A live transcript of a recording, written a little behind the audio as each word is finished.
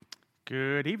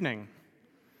Good evening.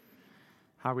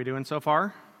 How are we doing so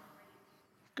far?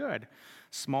 Good.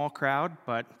 Small crowd,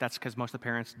 but that's because most of the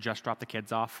parents just dropped the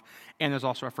kids off. And there's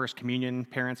also our First Communion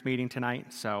parents meeting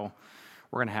tonight, so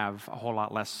we're going to have a whole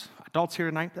lot less adults here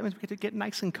tonight. That means we get to get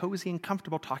nice and cozy and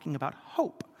comfortable talking about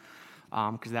hope,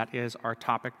 because that is our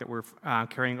topic that we're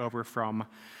carrying over from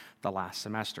the last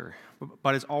semester.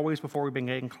 But as always, before we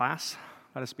begin class,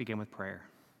 let us begin with prayer.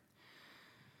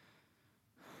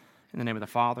 In the name of the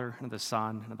Father, and of the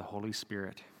Son, and of the Holy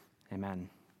Spirit. Amen.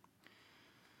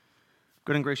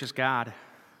 Good and gracious God,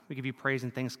 we give you praise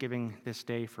and thanksgiving this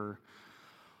day for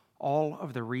all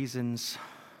of the reasons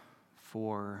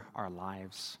for our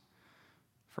lives,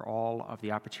 for all of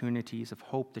the opportunities of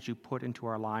hope that you put into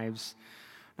our lives,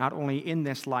 not only in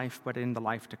this life, but in the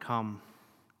life to come.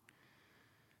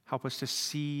 Help us to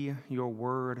see your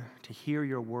word, to hear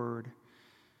your word,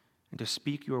 and to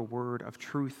speak your word of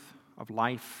truth, of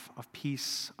life, of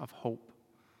peace, of hope.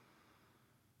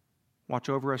 Watch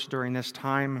over us during this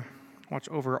time. Watch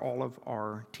over all of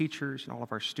our teachers and all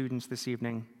of our students this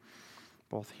evening,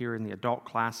 both here in the adult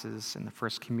classes and the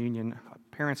First Communion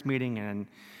parents meeting and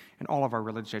all of our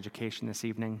religious education this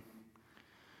evening.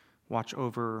 Watch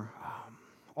over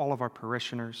all of our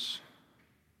parishioners.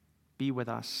 Be with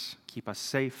us, keep us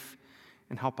safe,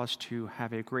 and help us to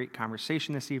have a great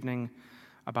conversation this evening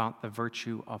about the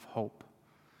virtue of hope.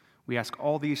 We ask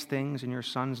all these things in your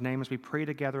Son's name as we pray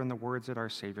together in the words that our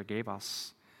Savior gave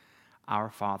us. Our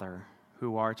Father,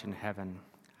 who art in heaven,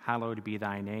 hallowed be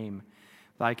thy name.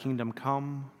 Thy kingdom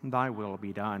come, thy will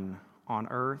be done, on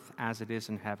earth as it is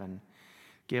in heaven.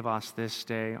 Give us this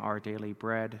day our daily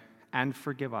bread, and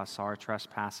forgive us our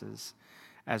trespasses,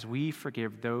 as we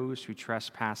forgive those who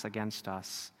trespass against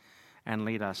us. And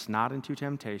lead us not into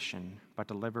temptation, but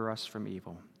deliver us from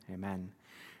evil. Amen.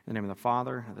 In the name of the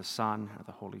Father, of the Son, and of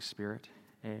the Holy Spirit.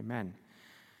 Amen.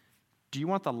 Do you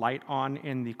want the light on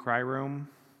in the cry room?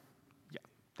 Yeah,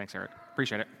 thanks, Eric.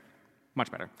 Appreciate it. Much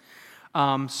better.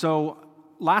 So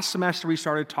last semester, we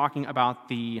started talking about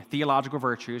the theological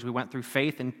virtues. We went through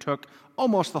faith and took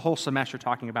almost the whole semester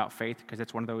talking about faith because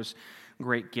it's one of those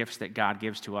great gifts that God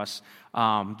gives to us.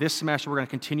 This semester, we're going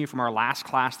to continue from our last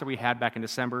class that we had back in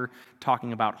December,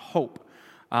 talking about hope.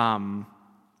 And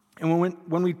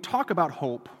when we talk about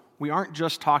hope, we aren't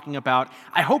just talking about,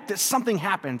 I hope that something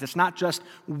happens. It's not just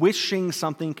wishing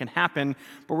something can happen,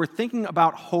 but we're thinking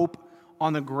about hope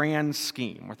on the grand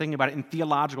scheme. We're thinking about it in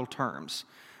theological terms,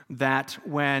 that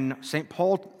when St.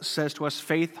 Paul says to us,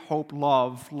 faith, hope,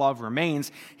 love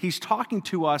remains, he's talking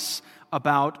to us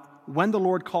about when the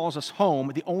Lord calls us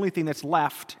home, the only thing that's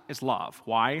left is love.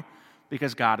 Why?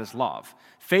 Because God is love.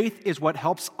 Faith is what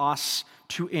helps us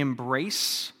to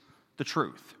embrace the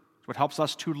truth. It's what helps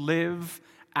us to live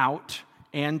out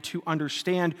and to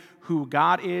understand who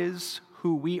God is,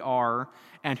 who we are,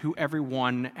 and who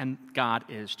everyone and God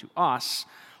is to us.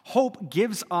 Hope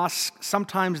gives us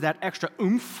sometimes that extra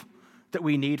oomph that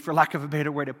we need, for lack of a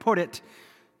better way to put it,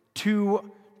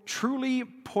 to truly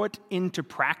put into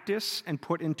practice and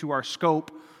put into our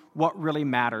scope what really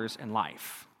matters in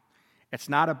life. It's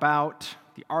not about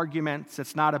the arguments.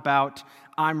 It's not about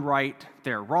I'm right,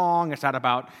 they're wrong. It's not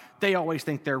about they always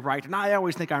think they're right and I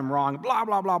always think I'm wrong, blah,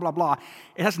 blah, blah, blah, blah.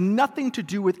 It has nothing to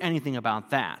do with anything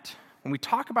about that. When we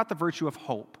talk about the virtue of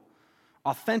hope,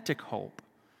 authentic hope,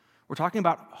 we're talking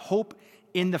about hope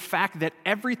in the fact that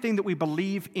everything that we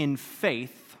believe in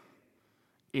faith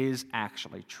is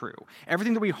actually true.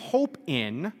 Everything that we hope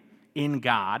in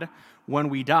God, when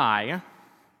we die,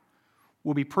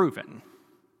 will be proven.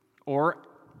 Or,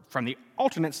 from the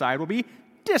alternate side, will be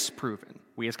disproven.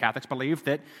 We as Catholics believe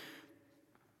that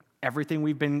everything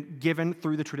we've been given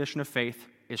through the tradition of faith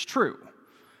is true.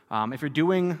 If you're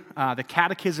doing the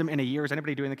Catechism in a Year, is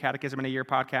anybody doing the Catechism in a Year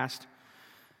podcast?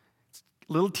 It's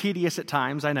a little tedious at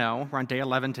times, I know. We're on day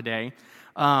 11 today.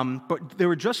 But they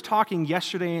were just talking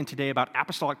yesterday and today about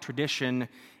apostolic tradition.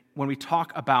 When we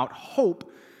talk about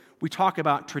hope, we talk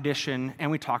about tradition and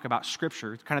we talk about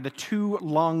Scripture, kind of the two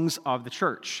lungs of the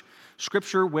church.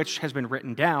 Scripture, which has been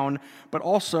written down, but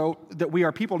also that we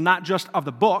are people not just of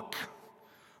the book,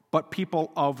 but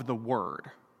people of the Word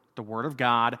of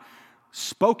God,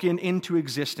 spoken into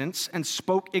existence and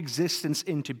spoke existence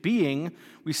into being.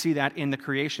 We see that in the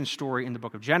creation story in the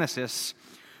book of Genesis,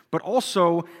 but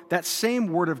also that same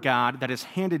Word of God that is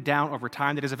handed down over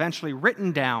time, that is eventually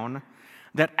written down,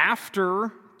 that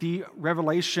after the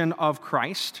revelation of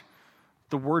Christ,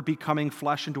 the Word becoming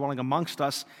flesh and dwelling amongst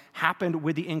us, happened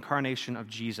with the incarnation of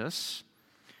Jesus.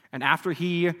 And after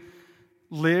he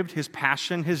lived his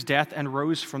passion, his death, and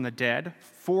rose from the dead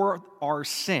for our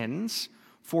sins,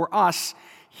 for us,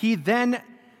 he then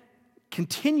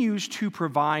continues to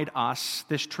provide us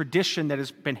this tradition that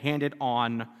has been handed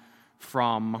on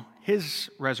from his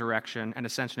resurrection and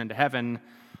ascension into heaven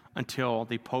until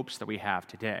the popes that we have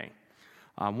today.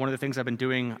 One of the things I've been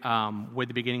doing with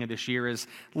the beginning of this year is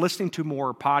listening to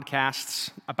more podcasts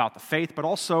about the faith, but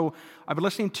also I've been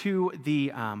listening to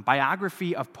the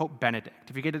biography of Pope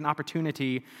Benedict. If you get an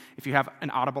opportunity, if you have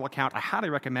an Audible account, I highly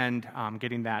recommend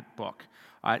getting that book.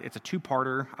 It's a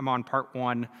two-parter. I'm on part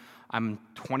one. I'm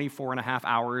 24 and a half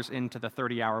hours into the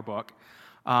 30-hour book.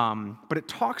 But it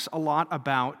talks a lot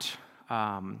about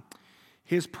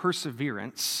his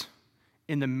perseverance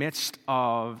in the midst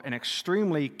of an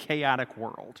extremely chaotic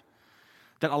world.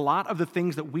 That a lot of the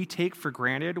things that we take for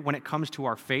granted when it comes to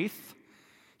our faith,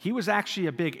 he was actually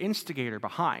a big instigator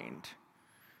behind.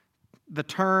 The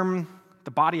term,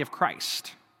 the body of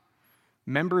Christ,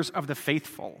 members of the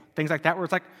faithful, things like that, where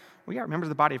it's like, well, yeah, members of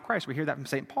the body of Christ. We hear that from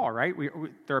St. Paul, right?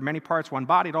 There are many parts, one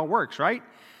body, it all works, right?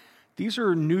 These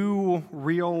are new,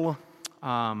 real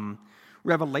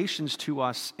revelations to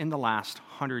us in the last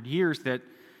 100 years that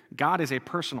God is a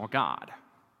personal God.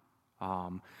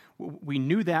 We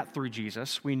knew that through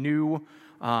Jesus. We knew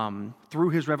through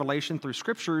his revelation, through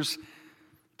scriptures,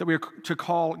 that we are to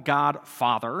call God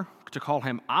Father, to call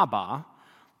him Abba.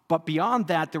 But beyond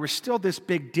that, there was still this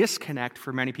big disconnect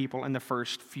for many people in the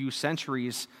first few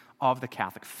centuries of the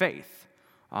Catholic faith.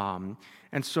 And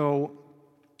so,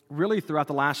 really, throughout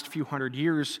the last few hundred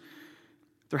years,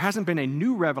 there hasn't been a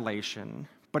new revelation,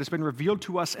 but it's been revealed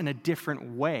to us in a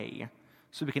different way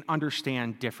so we can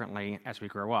understand differently as we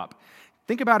grow up.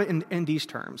 Think about it in these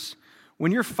terms.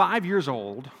 When you're 5 years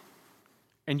old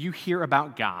and you hear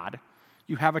about God,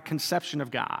 you have a conception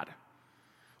of God.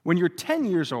 When you're 10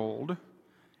 years old,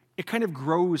 it kind of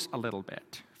grows a little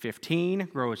bit. 15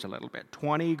 grows a little bit.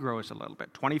 20 grows a little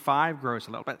bit. 25 grows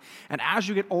a little bit. And as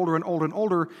you get older and older and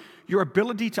older, your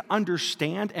ability to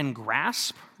understand and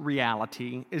grasp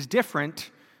reality is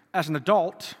different as an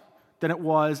adult than it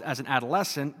was as an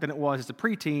adolescent, than it was as a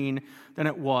preteen, than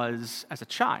it was as a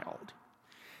child.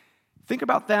 Think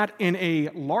about that in a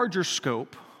larger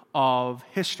scope of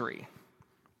history,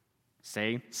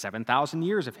 say 7,000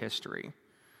 years of history.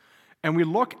 And we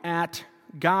look at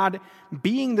God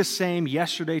being the same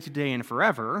yesterday, today, and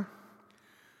forever,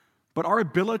 but our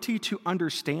ability to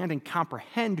understand and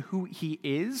comprehend who he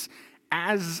is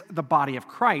as the body of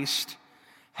Christ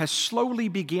has slowly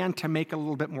began to make a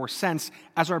little bit more sense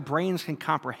as our brains can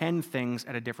comprehend things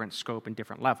at a different scope and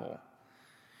different level.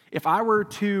 If I were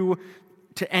to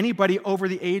anybody over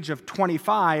the age of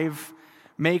 25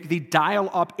 make the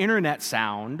dial-up internet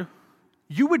sound,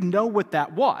 you would know what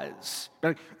that was.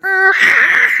 Like,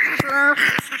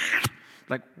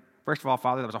 first of all,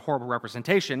 Father, that was a horrible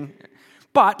representation.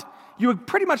 But you would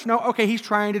pretty much know, okay, he's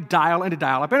trying to dial into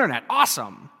dial-up internet.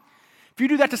 Awesome. If you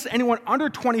do that to anyone under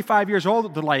 25 years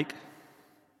old, they're like,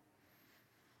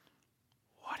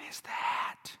 what is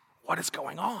that? What is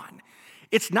going on?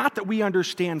 It's not that we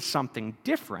understand something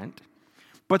different,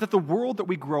 but that the world that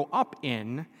we grow up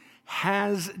in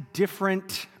has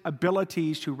different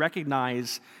abilities to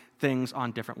recognize things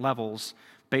on different levels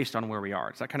based on where we are.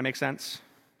 Does that kind of make sense?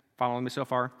 Following me so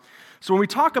far? So when we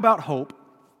talk about hope,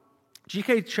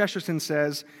 G.K. Chesterton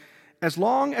says, as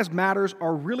long as matters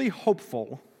are really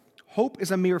hopeful, hope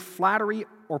is a mere flattery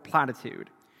or platitude.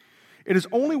 It is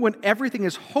only when everything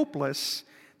is hopeless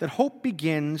that hope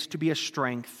begins to be a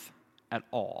strength at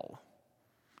all.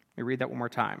 Let me read that one more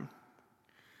time.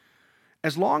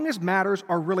 As long as matters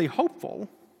are really hopeful,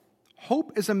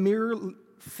 hope is a mere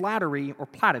flattery or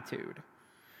platitude.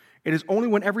 It is only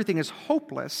when everything is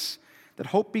hopeless that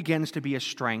hope begins to be a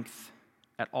strength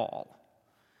at all.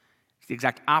 It's the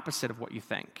exact opposite of what you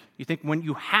think. You think when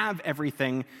you have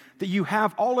everything that you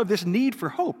have all of this need for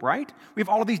hope, right? We have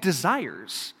all of these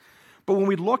desires. But when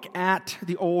we look at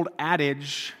the old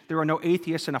adage, there are no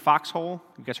atheists in a foxhole.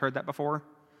 You guys heard that before? Has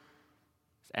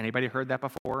anybody heard that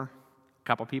before? A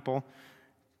couple people?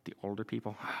 The older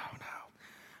people? Oh,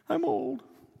 no. I'm old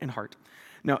in heart.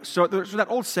 No, so there's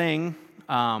that old saying,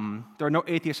 there are no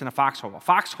atheists in a foxhole. A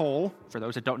foxhole, for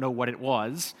those that don't know what it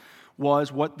was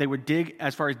what they would dig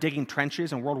as far as digging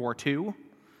trenches in World War II.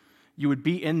 You would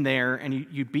be in there, and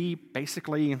you'd be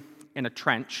basically in a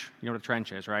trench. You know what a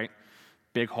trench is, right?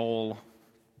 Big hole,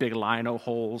 big lino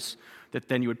holes that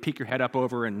then you would peek your head up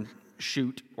over and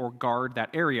shoot or guard that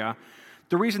area.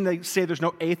 The reason they say there's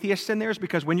no atheists in there is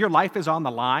because when your life is on the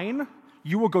line,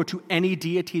 you will go to any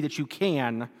deity that you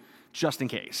can just in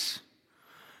case.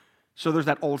 So there's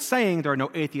that old saying, there are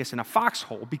no atheists in a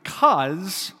foxhole,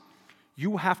 because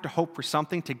you have to hope for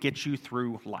something to get you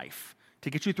through life, to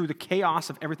get you through the chaos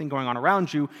of everything going on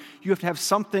around you. You have to have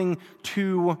something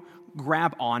to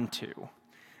grab onto.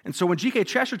 And so when G.K.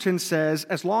 Chesterton says,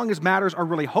 as long as matters are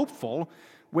really hopeful,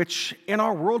 which in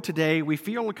our world today, we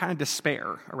feel kind of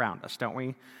despair around us, don't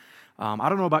we? I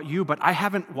don't know about you, but I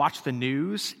haven't watched the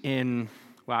news in,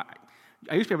 well,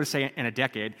 I used to be able to say in a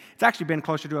decade. It's actually been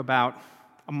closer to about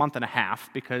a month and a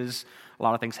half because a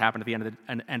lot of things happened at the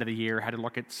end of the year. I had to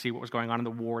look at see what was going on in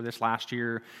the war this last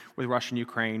year with Russia and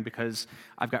Ukraine because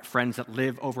I've got friends that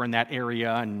live over in that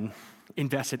area and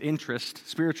invested interest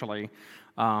spiritually.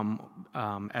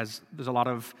 As there's a lot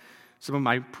of some of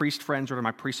my priest friends or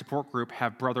my priest support group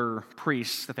have brother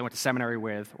priests that they went to seminary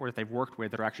with or that they've worked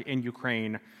with that are actually in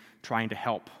Ukraine trying to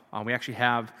help. We actually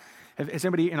has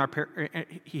anybody in our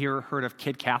here heard of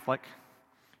Kid Catholic?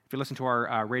 If you listen to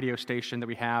our radio station that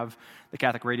we have, the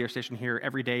Catholic radio station here,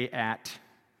 every day at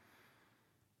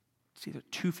it's either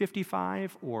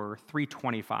 2:55 or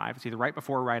 3:25. It's either right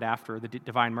before or right after the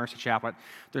Divine Mercy Chaplet.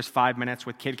 There's 5 minutes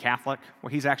with Kid Catholic. Well,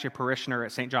 he's actually a parishioner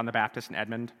at St. John the Baptist in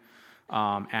Edmond,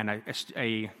 and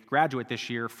a graduate this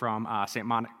year from from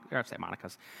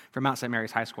Mount St.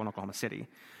 Mary's High School in Oklahoma City.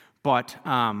 But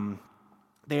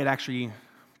they had actually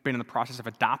been in the process of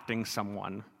adopting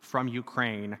someone from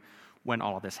Ukraine when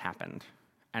all of this happened.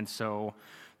 And so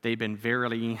they've been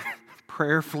very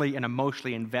prayerfully and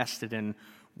emotionally invested in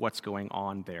what's going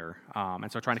on there.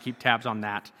 And so trying to keep tabs on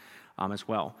that as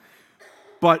well.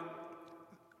 But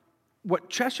what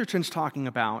Chesterton's talking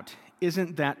about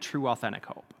isn't that true, authentic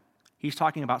hope. He's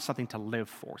talking about something to live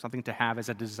for, something to have as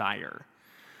a desire.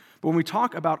 But when we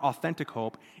talk about authentic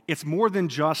hope, it's more than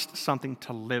just something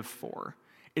to live for.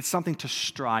 It's something to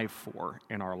strive for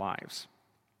in our lives.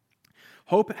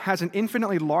 Hope has an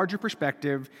infinitely larger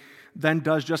perspective than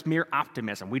does just mere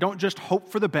optimism. We don't just hope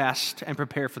for the best and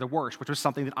prepare for the worst, which is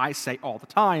something that I say all the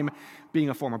time. Being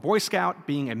a former Boy Scout,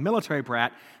 being a military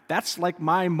brat, that's like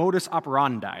my modus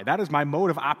operandi. That is my mode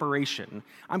of operation.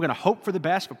 I'm going to hope for the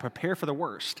best, but prepare for the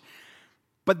worst.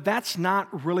 But that's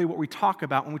not really what we talk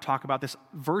about when we talk about this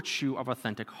virtue of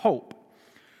authentic hope.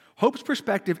 Hope's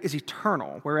perspective is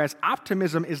eternal, whereas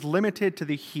optimism is limited to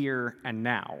the here and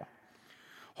now.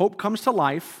 Hope comes to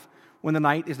life when the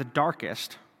night is the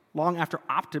darkest, long after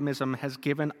optimism has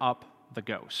given up the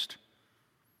ghost.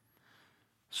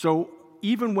 So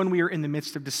even when we are in the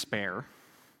midst of despair,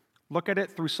 look at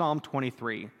it through Psalm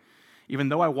 23. Even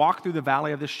though I walk through the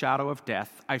valley of the shadow of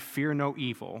death, I fear no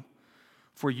evil,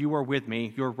 for you are with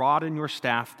me. Your rod and your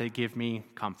staff, they give me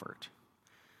comfort.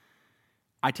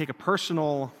 I take a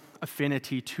personal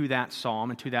affinity to that psalm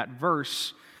and to that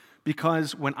verse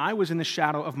because when I was in the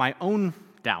shadow of my own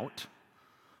doubt,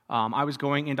 I was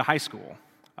going into high school.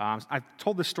 I've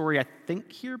told this story, I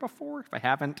think, here before. If I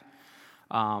haven't,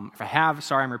 if I have,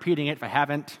 sorry, I'm repeating it. If I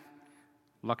haven't,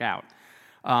 look out.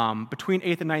 Between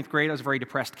 8th and 9th grade, I was a very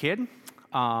depressed kid.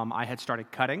 I had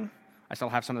started cutting. I still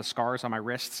have some of the scars on my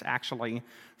wrists, actually,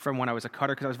 from when I was a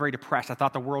cutter, because I was very depressed. I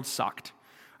thought the world sucked.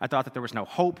 I thought that there was no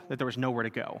hope, that there was nowhere to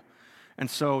go. And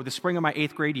so the spring of my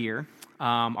 8th grade year,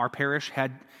 our parish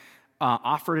had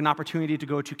offered an opportunity to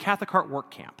go to Catholic Heart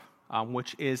Work Camp,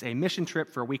 which is a mission trip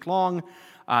for a week long.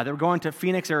 They were going to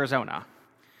Phoenix, Arizona.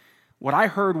 What I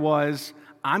heard was,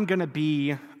 I'm going to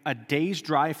be a day's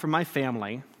drive from my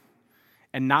family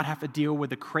and not have to deal with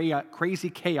the crazy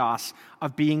chaos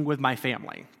of being with my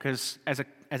family. Because as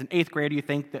an 8th grader, you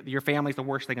think that your family's the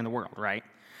worst thing in the world, right?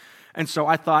 And so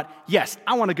I thought, yes,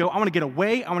 I want to go. I want to get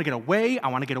away. I want to get away. I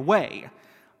want to get away.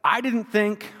 I didn't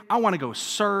think I want to go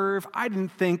serve. I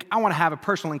didn't think I want to have a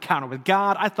personal encounter with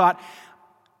God. I thought,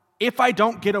 if I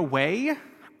don't get away,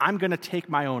 I'm going to take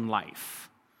my own life.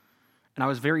 And I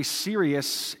was very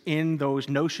serious in those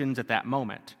notions at that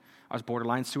moment. I was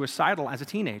borderline suicidal as a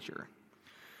teenager.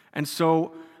 And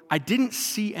so I didn't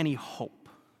see any hope.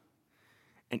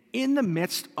 And in the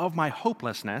midst of my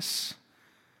hopelessness,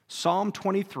 Psalm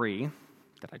 23,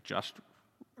 that I just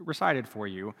recited for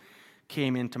you,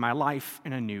 came into my life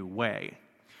in a new way.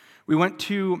 We went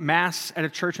to Mass at a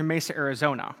church in Mesa,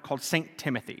 Arizona called St.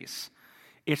 Timothy's.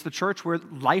 It's the church where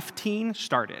Life Teen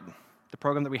started, the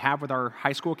program that we have with our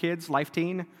high school kids, Life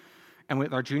Teen, and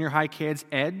with our junior high kids,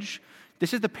 Edge.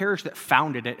 This is the parish that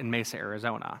founded it in Mesa,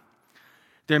 Arizona.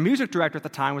 Their music director at the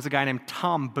time was a guy named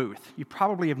Tom Booth. You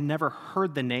probably have never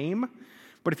heard the name,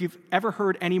 but if you've ever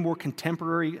heard any more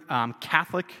contemporary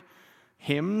Catholic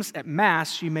hymns at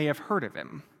Mass, you may have heard of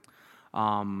him.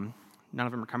 None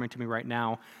of them are coming to me right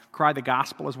now. Cry the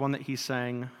Gospel is one that he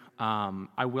sang.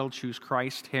 I Will Choose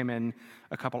Christ, him and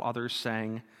a couple others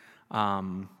sang.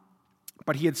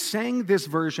 But he had sang this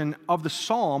version of the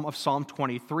Psalm of Psalm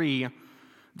 23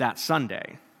 that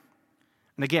Sunday.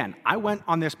 And again, I went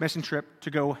on this mission trip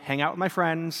to go hang out with my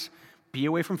friends, be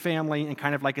away from family, and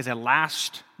kind of like as a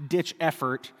last-ditch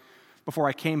effort before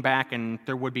I came back and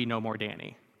there would be no more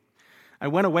Danny. I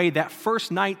went away that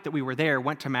first night that we were there,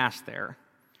 went to Mass there.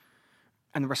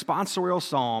 And the responsorial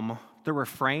psalm, the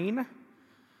refrain,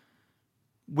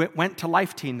 went to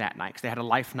Life Team that night because they had a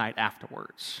Life Night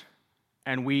afterwards.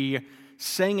 And we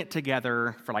sang it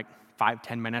together for like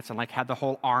 5-10 minutes and like had the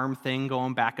whole arm thing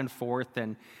going back and forth.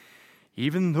 And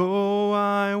even though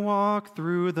I walk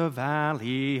through the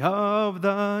valley of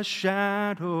the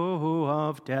shadow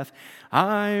of death,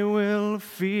 I will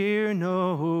fear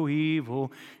no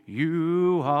evil.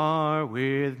 You are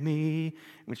with me.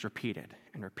 And we just repeated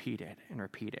and repeated and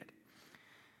repeated.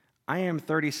 I am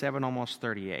 37, almost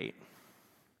 38.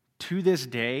 To this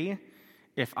day,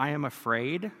 if I am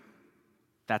afraid,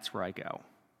 that's where I go.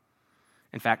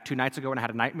 In fact, 2 nights ago when I had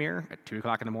a nightmare at 2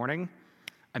 o'clock in the morning,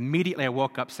 immediately I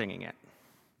woke up singing it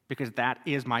because that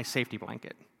is my safety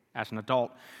blanket as an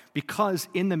adult. Because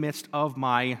in the midst of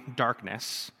my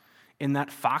darkness, in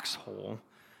that foxhole,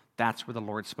 that's where the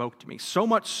Lord spoke to me. So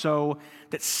much so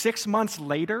that 6 months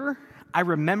later, I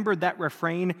remembered that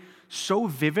refrain so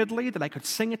vividly that I could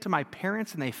sing it to my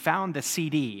parents and they found the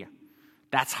CD.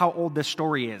 That's how old this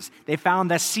story is. They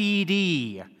found the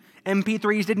CD.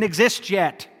 MP3s didn't exist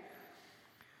yet.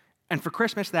 And for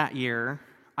Christmas that year,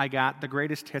 I got the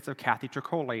greatest hits of Kathy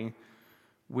Tricoli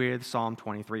with Psalm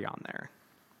 23 on there.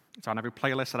 It's on every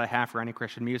playlist that I have for any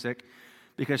Christian music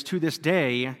because to this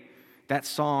day, that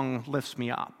song lifts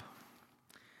me up.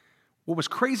 What was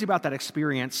crazy about that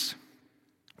experience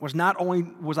was not only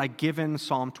was I given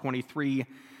Psalm 23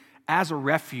 as a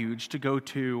refuge to go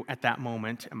to at that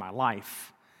moment in my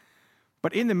life,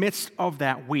 but in the midst of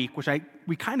that week, which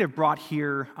we kind of brought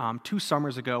here 2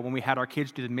 summers ago when we had our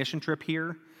kids do the mission trip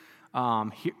here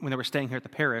when they were staying here at the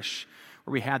parish,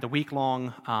 where we had the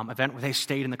week-long event where they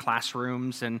stayed in the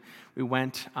classrooms, and we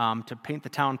went to paint the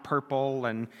town purple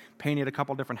and painted a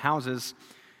couple different houses.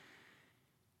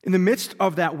 In the midst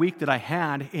of that week that I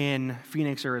had in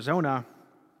Phoenix, Arizona,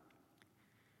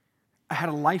 I had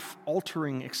a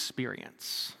life-altering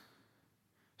experience.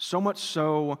 So much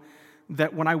so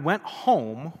that when I went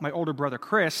home, my older brother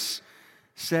Chris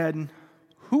said,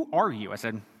 "Who are you?" I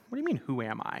said, "What do you mean, who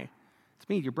am I?" "It's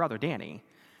me, your brother Danny."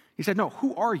 He said, "No,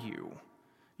 who are you?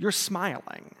 You're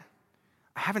smiling.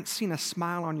 I haven't seen a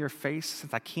smile on your face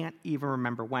since I can't even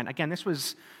remember when." Again, this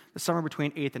was the summer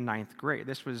between 8th and 9th grade.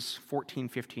 This was 13,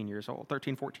 14 years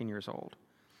old.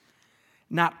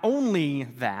 Not only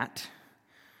that,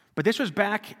 but this was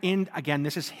back in, again,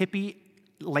 this is hippie,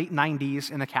 late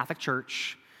 90s in the Catholic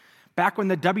Church, back when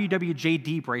the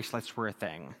WWJD bracelets were a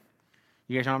thing.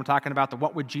 You guys know what I'm talking about, the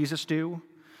What Would Jesus Do?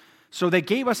 So they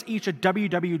gave us each a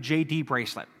WWJD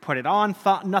bracelet, put it on,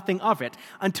 thought nothing of it,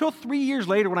 until 3 years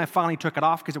later when I finally took it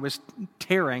off because it was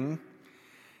tearing.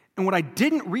 And what I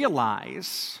didn't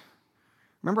realize,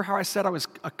 remember how I said I was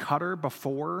a cutter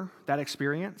before that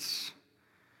experience?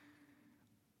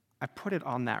 I put it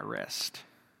on that wrist.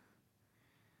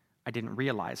 I didn't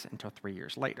realize it until 3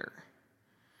 years later.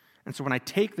 And so when I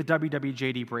take the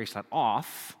WWJD bracelet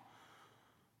off,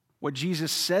 what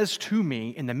Jesus says to me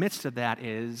in the midst of that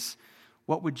is,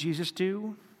 what would Jesus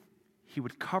do? He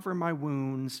would cover my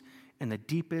wounds in the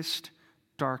deepest,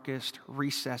 darkest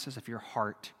recesses of your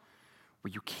heart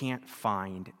where you can't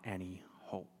find any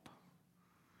hope.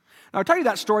 Now, I'll tell you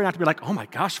that story not to be like, "Oh my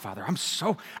gosh, Father,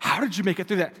 how did you make it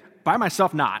through that?" By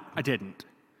myself, not. I didn't.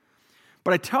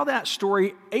 But I tell that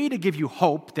story, A, to give you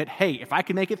hope that, hey, if I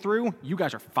can make it through, you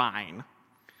guys are fine.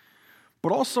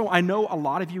 But also, I know a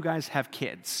lot of you guys have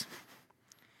kids.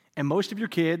 And most of your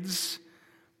kids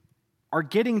are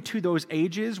getting to those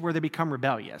ages where they become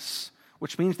rebellious,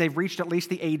 which means they've reached at least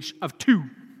the age of 2.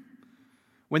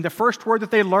 When the first word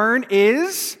that they learn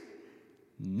is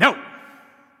no.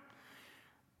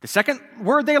 The second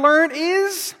word they learn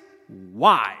is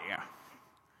why.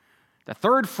 The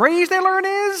third phrase they learn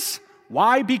is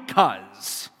why?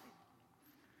 Because.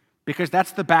 Because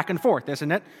that's the back and forth,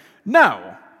 isn't it?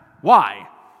 No. Why?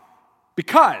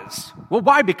 Because. Well,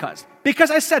 why because?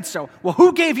 Because I said so. Well,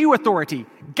 who gave you authority?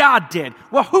 God did.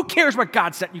 Well, who cares what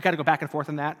God said? You got to go back and forth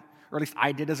on that. Or at least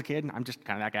I did as a kid. I'm just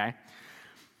kind of that guy.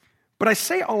 But I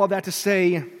say all of that to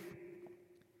say,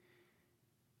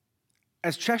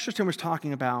 as Chesterton was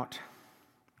talking about,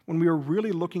 when we are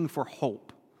really looking for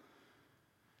hope,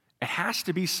 it has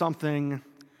to be something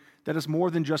that is more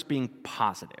than just being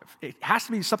positive. It has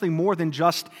to be something more than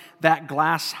just that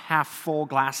glass half full,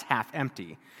 glass half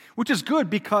empty, which is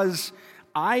good because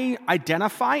I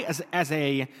identify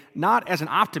not as an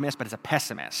optimist, but as a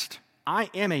pessimist.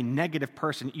 I am a negative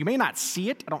person. You may not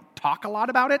see it. I don't talk a lot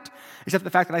about it, except for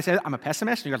the fact that I say I'm a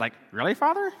pessimist, and you're like, "Really,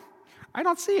 Father? I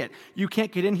don't see it. You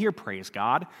can't get in here, praise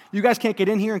God. You guys can't get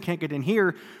in here and can't get in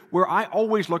here, where I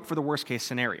always look for the worst case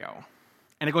scenario.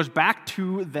 And it goes back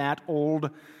to that old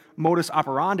modus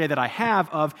operandi that I have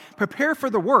of prepare for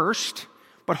the worst,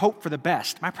 but hope for the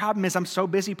best. My problem is I'm so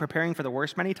busy preparing for the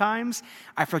worst many times,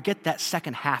 I forget that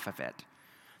second half of it,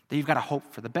 that you've got to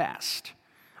hope for the best.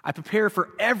 I prepare for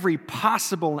every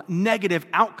possible negative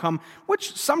outcome,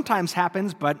 which sometimes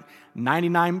happens, but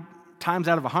 99 times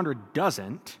out of 100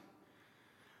 doesn't.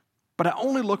 But I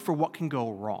only look for what can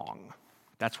go wrong.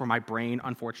 That's where my brain,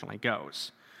 unfortunately,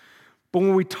 goes. But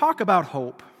when we talk about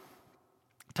hope,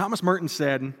 Thomas Merton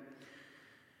said,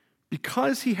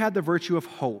 because he had the virtue of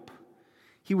hope,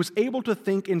 he was able to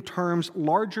think in terms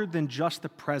larger than just the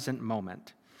present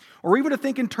moment, or even to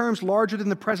think in terms larger than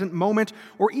the present moment,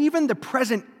 or even the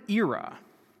present era.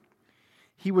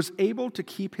 He was able to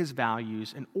keep his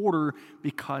values in order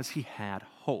because he had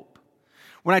hope.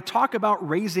 When I talk about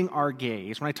raising our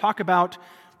gaze, when I talk about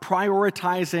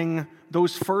prioritizing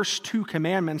those first two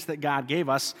commandments that God gave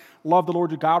us, love the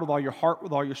Lord your God with all your heart,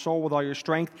 with all your soul, with all your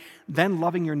strength, then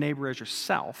loving your neighbor as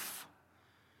yourself.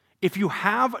 If you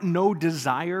have no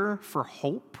desire for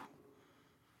hope,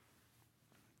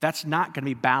 that's not going to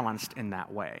be balanced in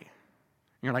that way.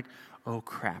 And you're like, oh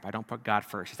crap, I don't put God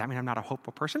first. Does that mean I'm not a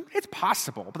hopeful person? It's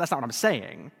possible, but that's not what I'm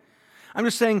saying. I'm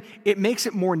just saying it makes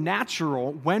it more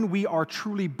natural when we are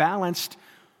truly balanced,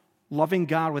 loving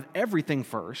God with everything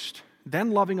first,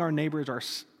 then loving our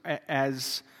neighbors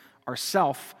as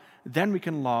ourself, then we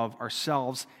can love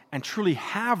ourselves and truly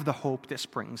have the hope that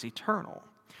springs eternal.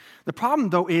 The problem,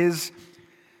 though, is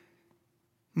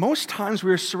most times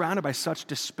we are surrounded by such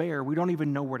despair, we don't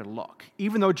even know where to look.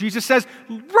 Even though Jesus says,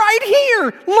 right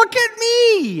here, look at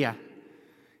me.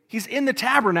 He's in the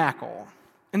tabernacle.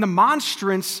 In the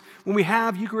monstrance, when we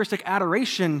have Eucharistic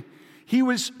adoration, he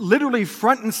was literally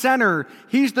front and center.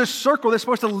 He's the circle that's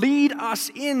supposed to lead us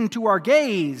into our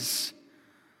gaze.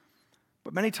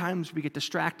 But many times we get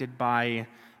distracted by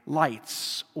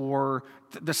lights or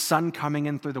the sun coming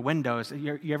in through the windows.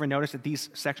 You ever notice that these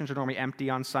sections are normally empty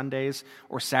on Sundays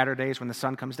or Saturdays when the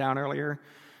sun comes down earlier?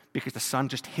 Because the sun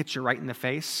just hits you right in the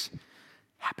face.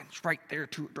 Happens right there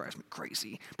too. It drives me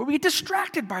crazy. But we get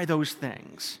distracted by those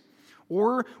things.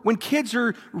 Or when kids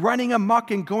are running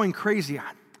amok and going crazy.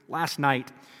 Last night,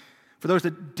 for those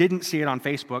that didn't see it on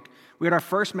Facebook, we had our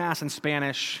first Mass in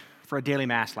Spanish for a daily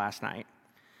Mass last night.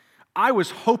 I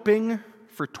was hoping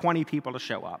for 20 people to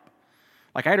show up.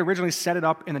 Like I had originally set it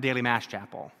up in the daily Mass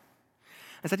chapel.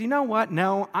 I said, you know what?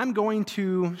 No, I'm going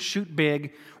to shoot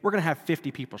big. We're going to have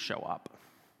 50 people show up.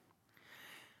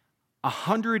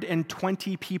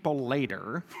 120 people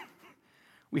later,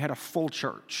 we had a full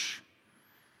church.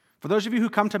 For those of you who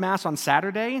come to Mass on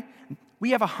Saturday,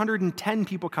 we have 110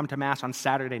 people come to Mass on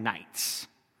Saturday nights.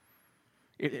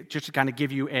 Just to kind of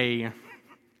give you a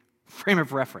frame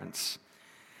of reference.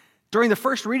 During the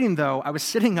first reading, though, I was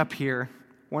sitting up here,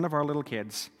 one of our little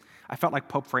kids. I felt like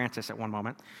Pope Francis at one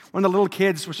moment. One of the little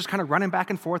kids was just kind of running back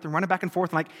and forth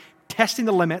and like testing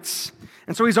the limits.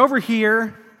 And so he's over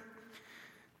here,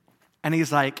 and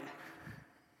he's like,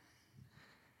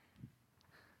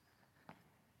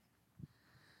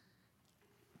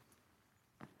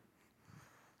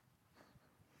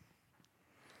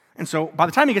 and so by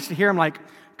the time he gets to here, I'm like,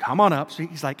 come on up. So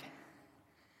he's like,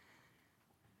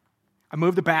 I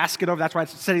move the basket over. That's why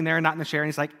it's sitting there and not in the chair. And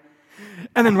he's like,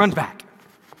 and then runs back.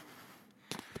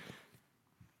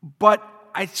 But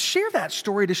I share that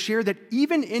story to share that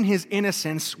even in his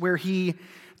innocence, where he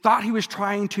thought he was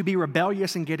trying to be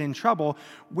rebellious and get in trouble,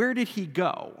 where did he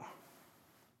go?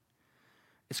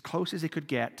 As close as he could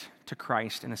get to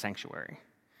Christ in the sanctuary.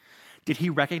 Did he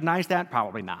recognize that?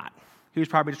 Probably not. He was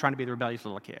probably just trying to be the rebellious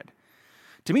little kid.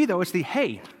 To me, though, it's the,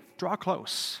 hey, draw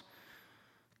close.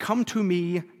 Come to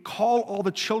me, call all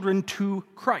the children to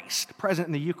Christ, present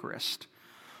in the Eucharist.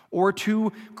 Or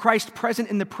to Christ present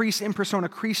in the priest in persona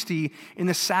Christi in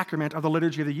the sacrament of the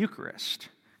liturgy of the Eucharist.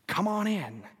 Come on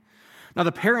in. Now,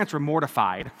 the parents were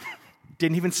mortified,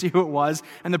 didn't even see who it was,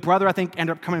 and the brother, I think,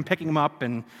 ended up coming and picking him up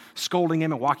and scolding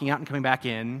him and walking out and coming back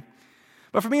in.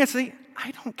 But for me, it's like,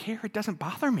 I don't care. It doesn't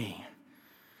bother me.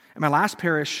 In my last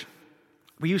parish,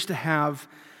 we used to have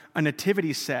a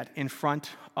nativity set in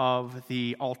front of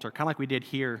the altar, kind of like we did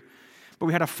here. But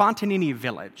we had a Fontanini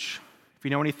village. If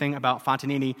you know anything about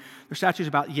Fontanini, their statue's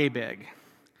about yay big.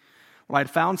 Well, I'd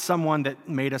found someone that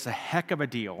made us a heck of a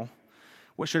deal.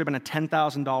 What should have been a $10,000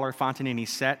 Fontanini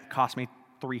set cost me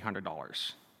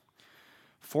 $300.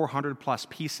 400 plus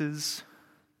pieces,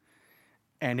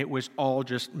 and it was all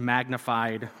just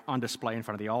magnified on display in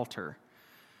front of the altar.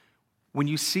 When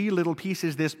you see little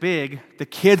pieces this big, the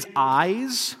kids'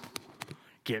 eyes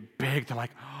get big. They're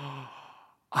like, oh,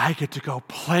 I get to go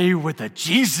play with the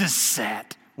Jesus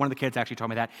set. One of the kids actually told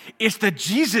me that. It's the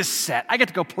Jesus set. I get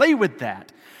to go play with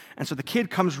that. And so the kid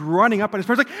comes running up and his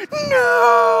parents like,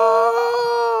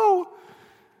 no!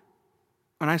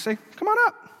 And I say, come on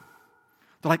up.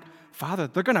 They're like, Father,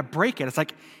 they're going to break it. It's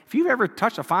like, if you've ever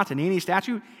touched a Fontanini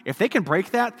statue, if they can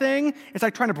break that thing, it's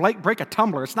like trying to break a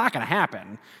tumbler. It's not going to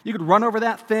happen. You could run over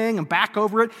that thing and back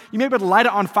over it. You may be able to light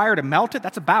it on fire to melt it.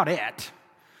 That's about it.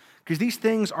 Because these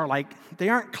things are like, they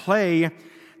aren't clay,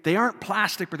 they aren't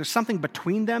plastic, but there's something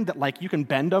between them that like you can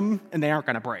bend them and they aren't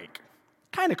going to break.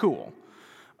 Kind of cool.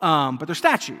 But they're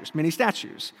statues, mini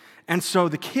statues. And so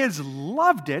the kids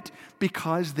loved it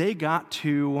because they got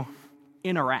to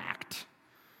interact.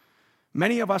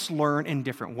 Many of us learn in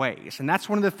different ways. And that's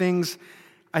one of the things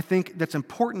I think that's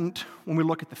important when we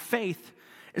look at the faith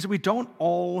is that we don't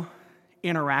all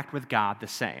interact with God the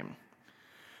same.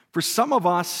 For some of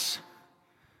us,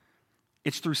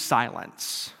 it's through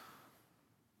silence.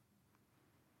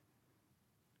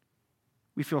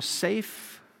 We feel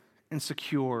safe and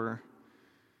secure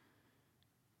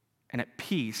and at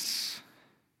peace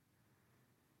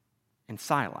in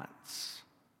silence.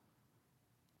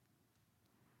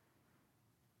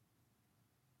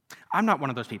 I'm not one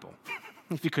of those people,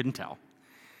 if you couldn't tell.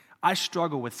 I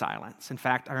struggle with silence. In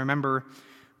fact, I remember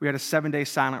we had a 7-day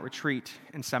silent retreat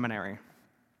in seminary.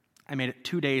 I made it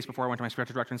 2 days before I went to my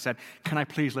spiritual director and said, can I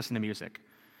please listen to music?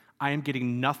 I am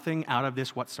getting nothing out of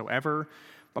this whatsoever,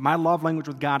 but my love language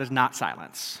with God is not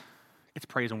silence. It's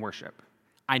praise and worship.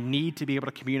 I need to be able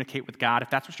to communicate with God. If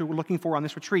that's what you're looking for on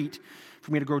this retreat,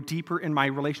 for me to grow deeper in my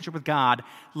relationship with God,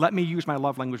 let me use my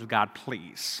love language with God,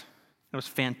 please. It was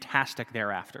fantastic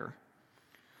thereafter.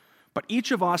 But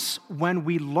each of us, when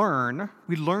we learn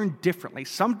differently.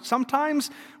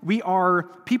 Sometimes we are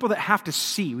people that have to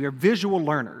see. We are visual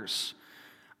learners.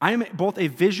 I am both a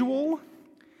visual,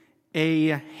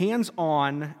 a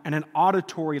hands-on, and an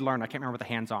auditory learner. I can't remember what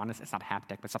the hands-on is. It's not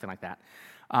haptic, but something like that.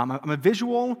 I'm a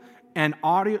visual, an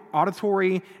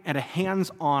auditory, and a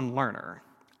hands-on learner.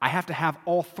 I have to have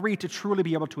all three to truly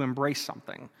be able to embrace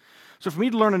something. So for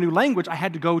me to learn a new language, I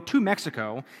had to go to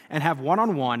Mexico and have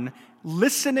one-on-one,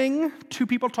 listening to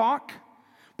people talk,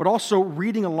 but also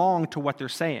reading along to what they're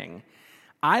saying.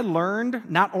 I learned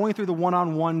not only through the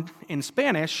one-on-one in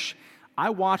Spanish, I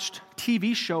watched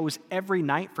TV shows every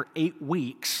night for 8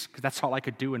 weeks, because that's all I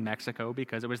could do in Mexico,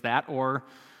 because it was that or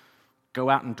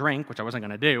go out and drink, which I wasn't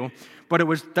going to do. But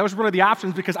that was really the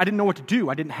options because I didn't know what to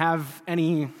do. I didn't have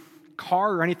any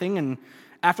car or anything, and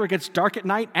after it gets dark at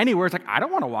night, anywhere, it's like, I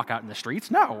don't want to walk out in the streets,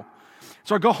 no.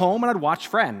 So I'd go home and I'd watch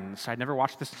Friends. I'd never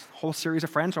watched this whole series of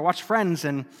Friends, so I watched Friends,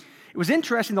 and it was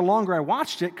interesting the longer I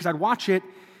watched it, because I'd watch it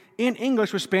in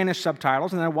English with Spanish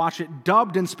subtitles, and then I'd watch it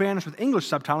dubbed in Spanish with English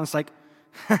subtitles, and it's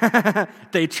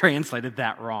like, they translated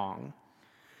that wrong.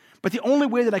 But the only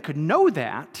way that I could know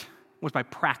that was by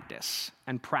practice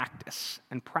and practice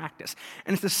and practice.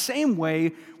 And it's the same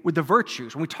way with the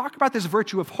virtues. When we talk about this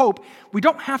virtue of hope, we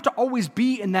don't have to always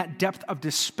be in that depth of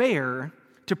despair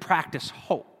to practice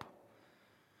hope.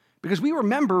 Because we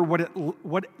remember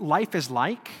what life is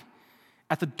like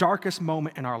at the darkest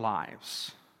moment in our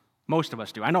lives. Most of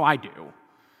us do. I know I do.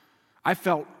 I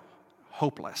felt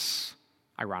hopeless,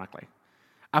 ironically.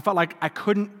 I felt like I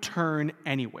couldn't turn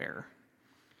anywhere.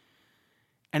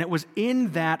 And it was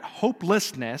in that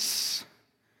hopelessness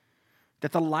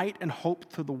that the light and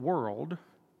hope to the world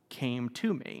came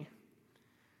to me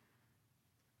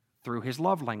through his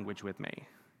love language with me,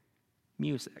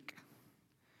 music.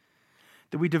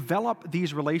 That we develop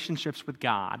these relationships with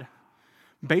God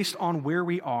based on where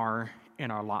we are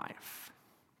in our life.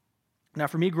 Now,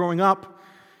 for me growing up,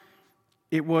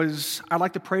 I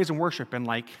like to praise and worship, and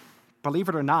believe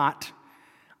it or not,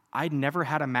 I'd never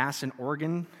had a mass and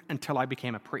organ until I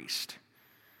became a priest.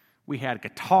 We had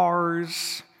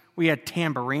guitars, we had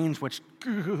tambourines, which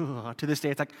to this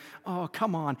day it's like, oh,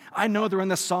 come on. I know they're in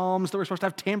the Psalms that we're supposed to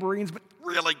have tambourines, but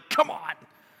really, come on.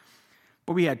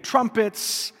 But we had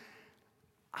trumpets.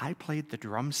 I played the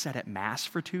drum set at Mass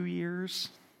for 2 years.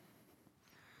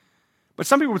 But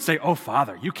some people would say, oh,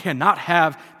 Father, you cannot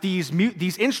have these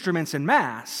instruments in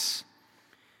Mass.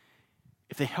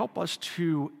 If they help us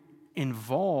to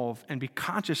involve and be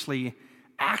consciously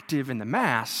active in the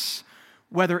Mass,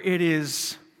 whether it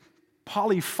is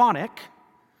polyphonic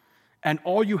and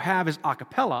all you have is a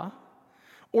cappella,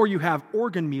 or you have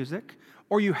organ music,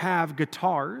 or you have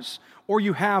guitars, or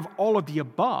you have all of the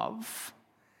above,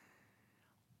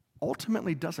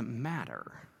 ultimately doesn't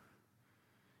matter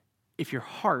if your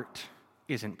heart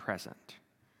isn't present.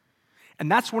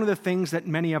 And that's one of the things that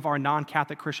many of our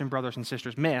non-Catholic Christian brothers and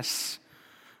sisters miss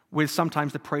with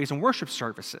sometimes the praise and worship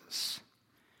services.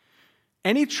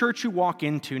 Any church you walk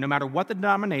into, no matter what the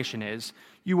denomination is,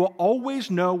 you will always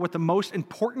know what the most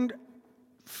important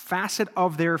facet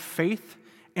of their faith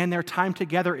and their time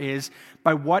together is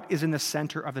by what is in the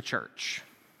center of the church.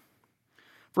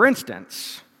 For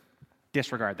instance,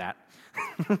 disregard that.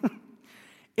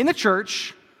 In the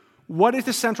church, what is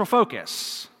the central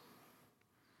focus?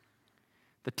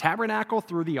 The tabernacle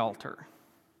through the altar,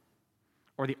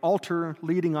 or the altar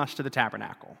leading us to the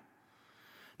tabernacle.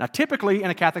 Now, typically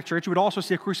in a Catholic church, you would also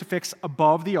see a crucifix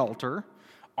above the altar.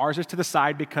 Ours is to the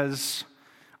side because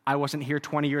I wasn't here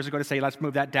 20 years ago to say, let's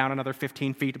move that down another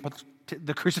 15 feet and put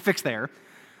the crucifix there.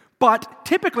 But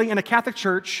typically in a Catholic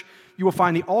church, you will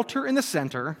find the altar in the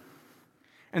center,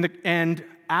 and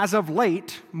as of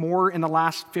late, more in the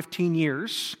last 15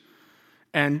 years,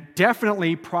 and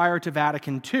definitely prior to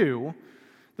Vatican II,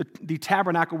 the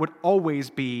tabernacle would always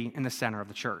be in the center of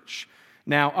the church.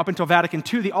 Now, up until Vatican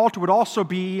II, the altar would also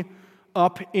be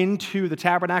up into the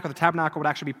tabernacle. The tabernacle would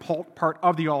actually be part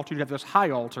of the altar. You'd have those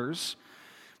high altars.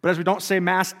 But as we don't say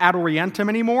Mass ad orientem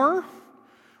anymore,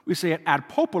 we say it ad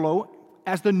popolo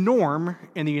as the norm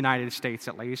in the United States,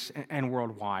 at least, and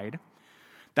worldwide.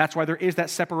 That's why there is that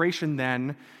separation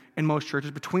then in most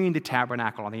churches between the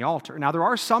tabernacle and the altar. Now, there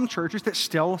are some churches that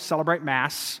still celebrate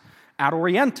Mass ad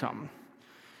orientem.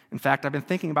 In fact, I've been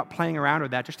thinking about playing around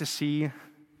with that just to see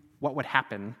what would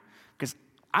happen, because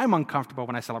I'm uncomfortable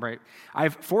when I celebrate.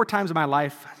 I've 4 times in my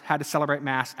life had to celebrate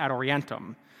Mass ad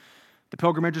orientem. The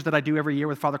pilgrimages that I do every year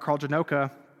with Father Carl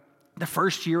Janoka, the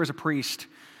first year as a priest,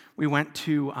 we went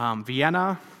to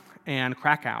Vienna and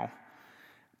Krakow.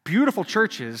 Beautiful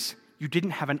churches. You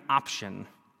didn't have an option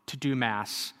to do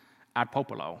Mass ad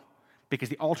popolo because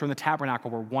the altar and the tabernacle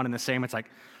were one and the same. It's like,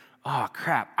 oh,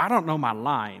 crap, I don't know my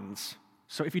lines.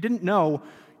 So if you didn't know,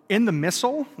 in the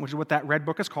Missal, which is what that red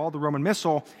book is called, the Roman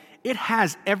Missal, it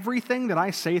has everything that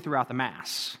I say throughout the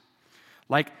Mass.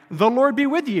 Like, the Lord be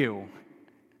with you,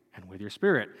 and with your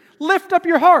spirit. Lift up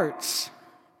your hearts.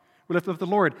 We lift up the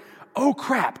Lord. Oh,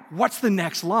 crap, what's the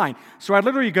next line? So I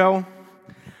literally go,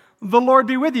 the Lord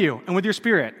be with you, and with your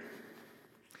spirit.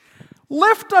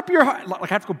 Lift up your heart.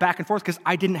 Like, I have to go back and forth because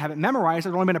I didn't have it memorized.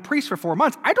 I've only been a priest for 4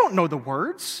 months. I don't know the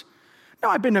words. No,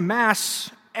 I've been to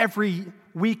Mass every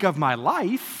week of my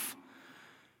life.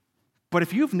 But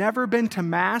if you've never been to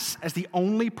Mass as the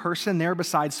only person there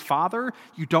besides Father,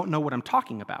 you don't know what I'm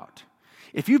talking about.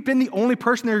 If you've been the only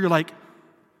person there, you're like,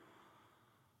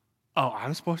 oh,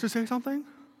 I'm supposed to say something?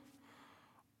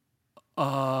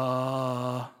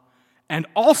 And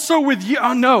also with you,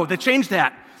 oh no, they changed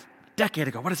that a decade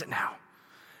ago. What is it now?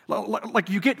 Like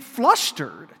you get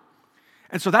flustered.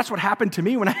 And so that's what happened to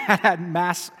me when I had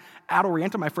Mass ad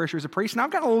orientem my first year as a priest. Now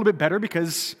I've gotten a little bit better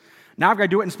because now I've got to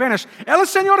do it in Spanish. El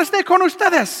Señor esté con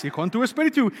ustedes y con tu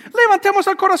espíritu. Levantemos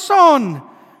el corazón.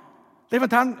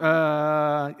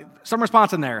 Some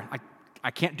response in there.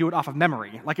 I can't do it off of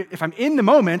memory. Like if I'm in the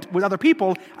moment with other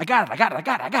people, I got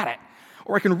it.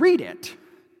 Or I can read it.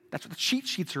 That's what the cheat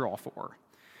sheets are all for.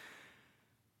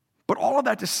 But all of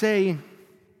that to say,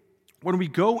 when we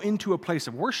go into a place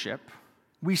of worship,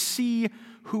 we see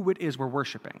who it is we're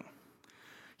worshiping.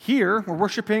 Here, we're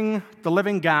worshiping the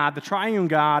living God, the triune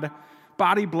God,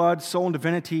 body, blood, soul, and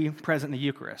divinity present in the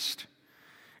Eucharist.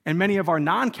 And many of our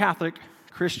non-Catholic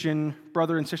Christian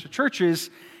brother and sister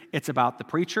churches, it's about the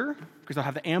preacher, because they'll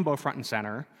have the ambo front and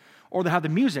center, or they'll have the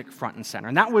music front and center.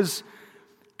 And that was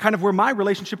kind of where my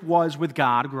relationship was with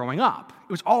God growing up.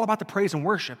 It was all about the praise and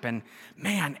worship. And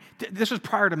man, this was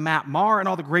prior to Matt Maher and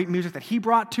all the great music that he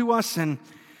brought to us. And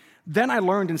then I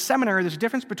learned in seminary there's a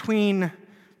difference between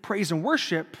praise and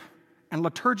worship and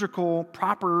liturgical,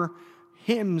 proper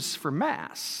hymns for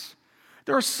Mass.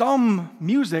 There are some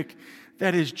music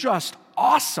that is just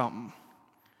awesome,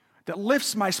 that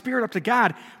lifts my spirit up to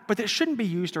God, but that shouldn't be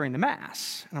used during the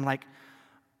Mass. And I'm like,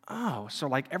 oh, so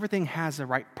like everything has the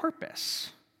right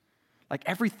purpose. Like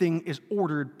everything is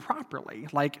ordered properly.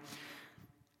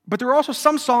 But there are also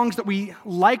some songs that we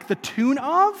like the tune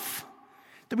of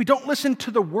that we don't listen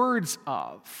to the words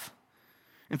of.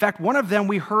 In fact, one of them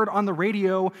we heard on the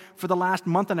radio for the last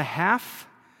month and a half,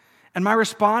 and my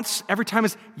response every time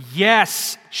is,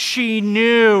 yes, she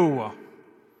knew. You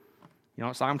know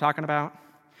what song I'm talking about?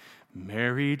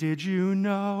 Mary, did you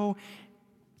know?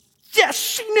 Yes,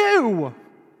 she knew.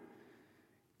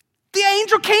 The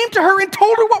angel came to her and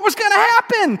told her what was going to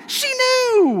happen. She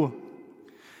knew.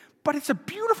 But it's a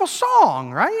beautiful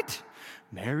song, right?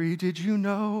 Mary, did you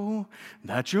know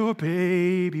that your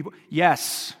baby...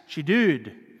 Yes, she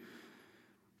did.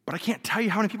 But I can't tell you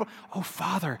how many people, oh,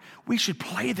 Father, we should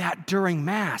play that during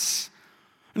Mass.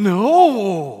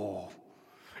 No.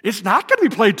 It's not going to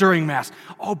be played during Mass.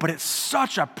 Oh, but it's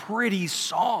such a pretty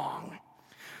song.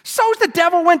 So's The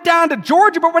Devil Went Down to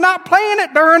Georgia, but we're not playing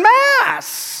it during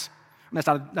Mass. That's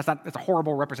a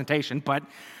horrible representation, but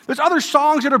there's other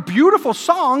songs that are beautiful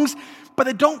songs, but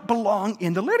they don't belong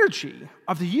in the liturgy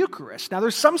of the Eucharist. Now,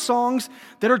 there's some songs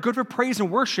that are good for praise and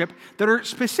worship that are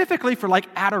specifically for like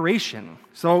adoration.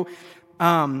 So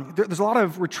there's a lot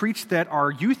of retreats that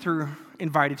our youth are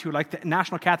invited to, like the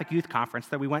National Catholic Youth Conference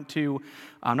that we went to,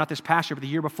 not this past year, but the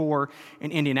year before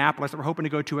in Indianapolis, that we're hoping to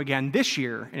go to again this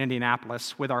year in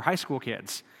Indianapolis with our high school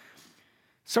kids.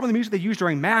 Some of the music they use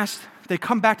during Mass, they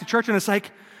come back to church and it's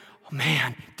like, oh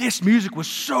man, this music was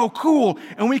so cool.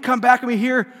 And we come back and we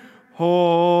hear,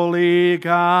 Holy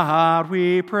God,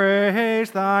 we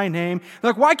praise thy name.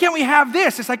 They're like, why can't we have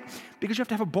this? It's like, because you have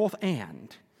to have a both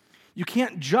and. You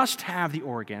can't just have the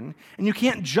organ, and you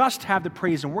can't just have the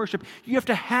praise and worship. You have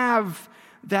to have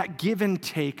that give and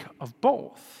take of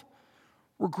both.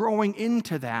 We're growing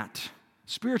into that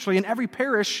spiritually, and every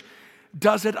parish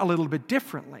does it a little bit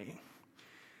differently.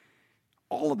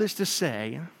 All of this to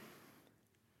say,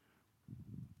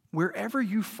 wherever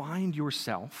you find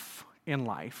yourself in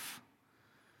life,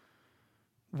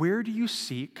 where do you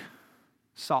seek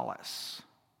solace?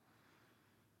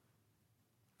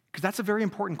 Because that's a very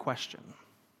important question.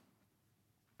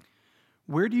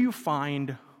 Where do you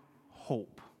find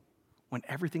hope when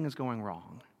everything is going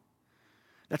wrong?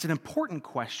 That's an important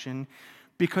question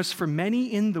because for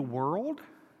many in the world,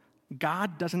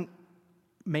 God doesn't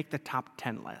make the top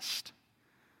 10 list.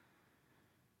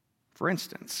 For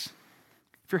instance,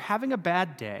 if you're having a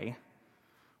bad day,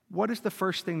 what is the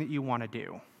first thing that you want to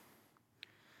do?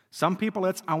 Some people,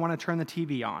 it's, I want to turn the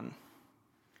TV on.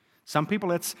 Some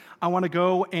people, it's, I want to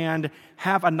go and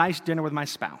have a nice dinner with my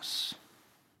spouse.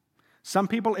 Some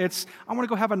people, it's, I want to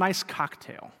go have a nice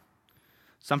cocktail.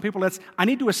 Some people, it's, I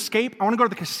need to escape, I want to go to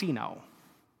the casino.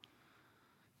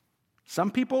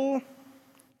 Some people,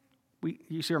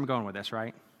 you see where I'm going with this,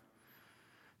 right?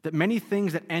 That many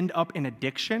things that end up in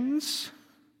addictions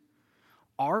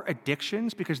are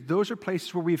addictions because those are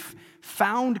places where we've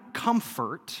found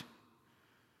comfort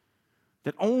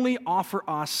that only offer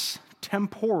us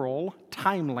temporal,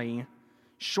 timely,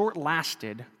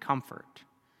 short-lasted comfort.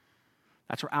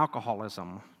 That's where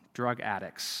alcoholism, drug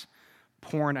addicts,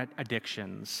 porn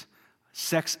addictions,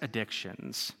 sex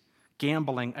addictions,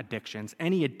 gambling addictions,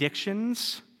 any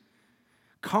addictions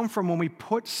come from when we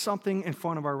put something in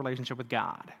front of our relationship with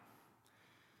God.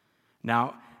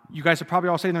 Now, you guys are probably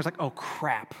all saying there's like, oh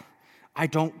crap, I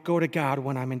don't go to God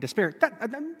when I'm in despair.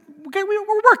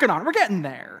 We're working on it, we're getting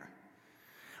there.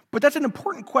 But that's an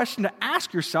important question to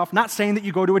ask yourself, not saying that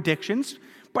you go to addictions,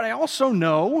 but I also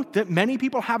know that many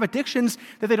people have addictions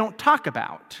that they don't talk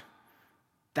about.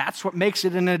 That's what makes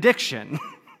it an addiction.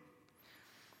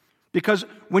 Because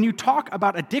when you talk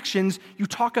about addictions, you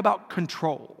talk about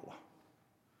control.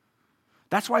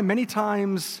 That's why many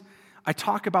times I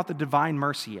talk about the Divine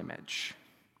Mercy image,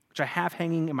 which I have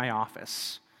hanging in my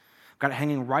office. I've got it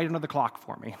hanging right under the clock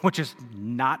for me, which is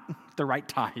not the right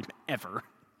time ever.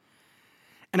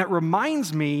 And it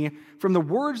reminds me from the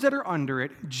words that are under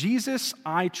it, Jesus,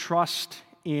 I trust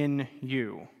in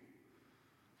you.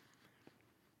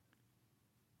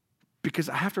 Because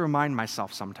I have to remind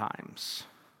myself sometimes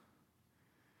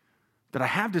that I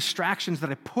have distractions that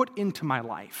I put into my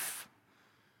life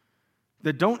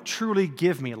that don't truly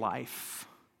give me life,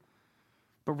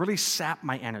 but really sap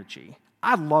my energy.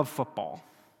 I love football.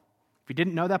 If you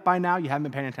didn't know that by now, you haven't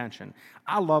been paying attention.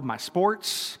 I love my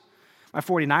sports. My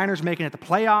 49ers making it to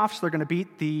playoffs. They're going to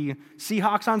beat the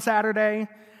Seahawks on Saturday.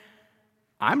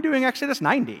 I'm doing Exodus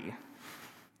 90.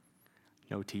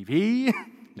 No TV,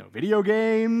 no video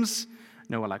games,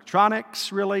 no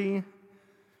electronics, really,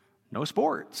 no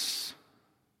sports.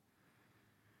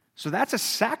 So that's a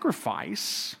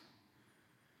sacrifice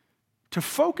to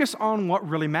focus on what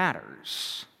really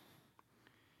matters.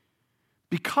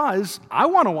 Because I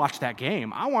want to watch that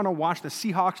game. I want to watch the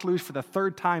Seahawks lose for the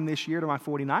third time this year to my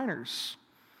 49ers.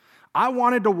 I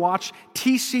wanted to watch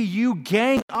TCU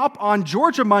gang up on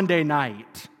Georgia Monday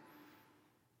night.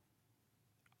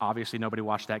 Obviously, nobody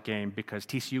watched that game because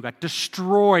TCU got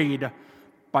destroyed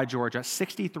by Georgia,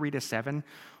 63-7.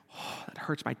 Oh, that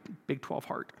hurts my Big 12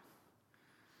 heart.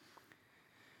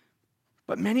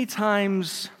 But many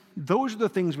times, those are the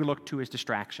things we look to as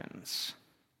distractions.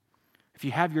 If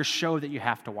you have your show that you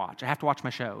have to watch, I have to watch my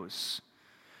shows.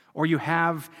 Or you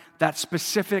have that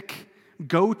specific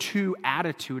go-to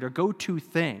attitude or go-to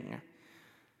thing.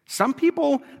 Some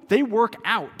people, they work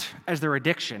out as their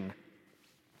addiction.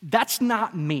 That's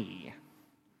not me.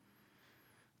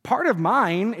 Part of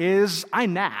mine is I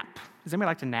nap. Does anybody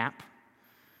like to nap?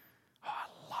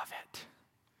 Oh, I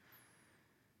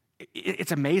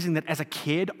It's amazing that as a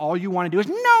kid, all you want to do is,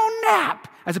 no nap.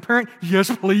 As a parent,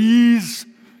 yes, please.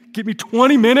 Give me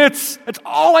 20 minutes. That's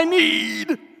all I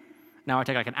need. Now I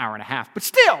take like an hour and a half, but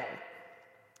still.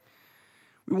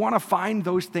 We want to find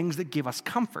those things that give us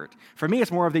comfort. For me,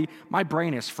 it's more of my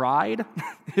brain is fried.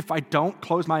 If I don't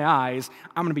close my eyes,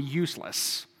 I'm going to be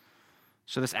useless.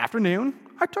 So this afternoon,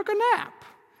 I took a nap.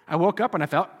 I woke up and I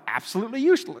felt absolutely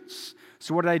useless.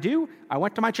 So what did I do? I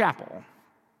went to my chapel.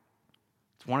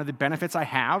 It's one of the benefits I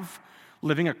have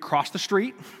living across the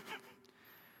street.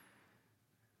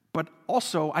 But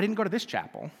also, I didn't go to this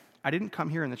chapel. I didn't come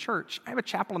here in the church. I have a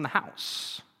chapel in the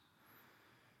house.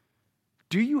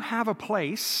 Do you have a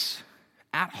place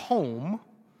at home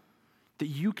that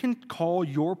you can call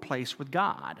your place with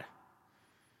God?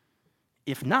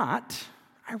 If not,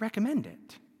 I recommend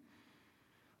it.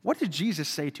 What did Jesus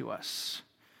say to us?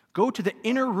 Go to the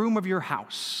inner room of your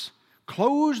house.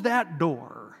 Close that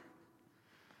door.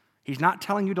 He's not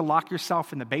telling you to lock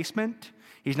yourself in the basement.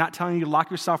 He's not telling you to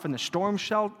lock yourself in the storm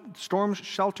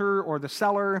shelter or the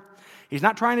cellar. He's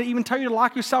not trying to even tell you to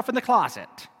lock yourself in the closet.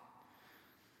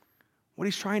 What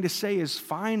he's trying to say is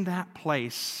find that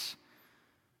place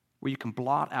where you can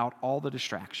blot out all the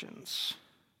distractions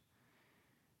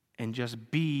and just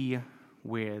be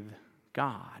with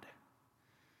God.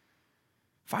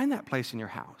 Find that place in your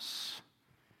house.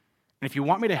 And if you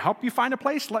want me to help you find a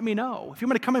place, let me know. If you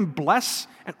want me to come and bless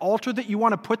an altar that you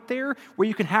want to put there where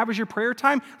you can have as your prayer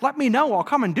time, let me know. I'll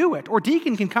come and do it. Or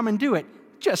Deacon can come and do it.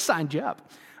 Just signed you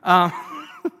up.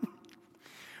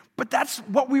 But that's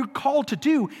what we're called to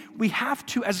do. We have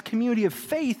to, as a community of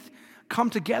faith, come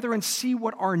together and see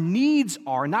what our needs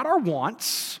are, not our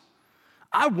wants.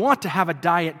 I want to have a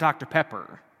diet Dr.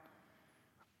 Pepper.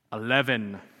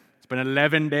 11. It's been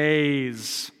 11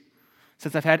 days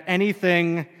since I've had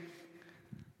anything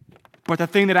but the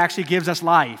thing that actually gives us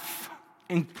life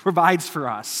and provides for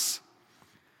us.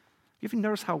 You ever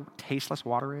notice how tasteless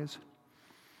water is?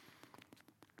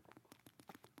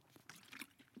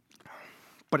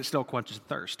 But it still quenches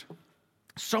thirst.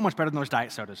 So much better than those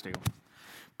diet sodas do.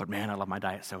 But man, I love my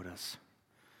diet sodas.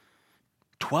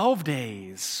 12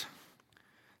 days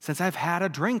since I've had a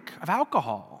drink of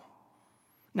alcohol.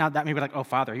 Now that may be like, oh,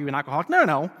 Father, are you an alcoholic?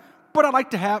 No. But I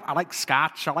like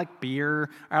scotch, I like beer,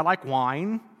 I like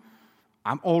wine.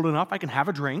 I'm old enough, I can have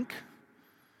a drink.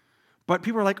 But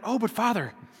people are like, oh, but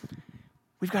Father,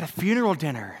 we've got a funeral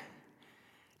dinner.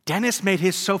 Dennis made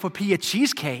his Sofapilla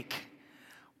cheesecake.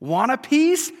 Want a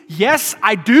piece? Yes,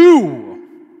 I do.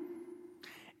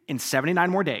 In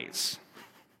 79 more days.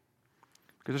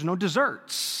 Because there's no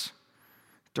desserts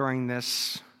during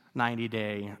this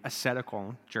 90-day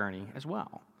ascetical journey as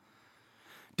well.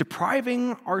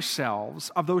 Depriving ourselves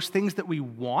of those things that we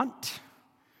want,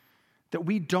 that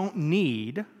we don't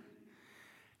need,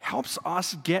 helps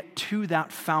us get to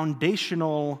that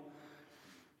foundational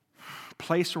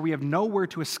place where we have nowhere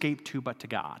to escape to but to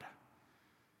God.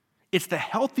 It's the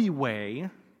healthy way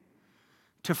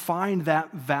to find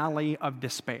that valley of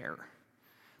despair.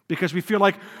 Because we feel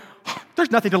like, there's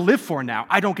nothing to live for now.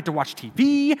 I don't get to watch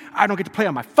TV. I don't get to play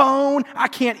on my phone. I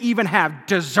can't even have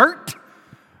dessert.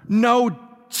 No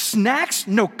snacks.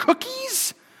 No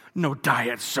cookies. No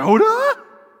diet soda.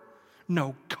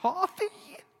 No coffee.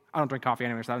 I don't drink coffee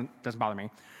anyway, so that doesn't bother me.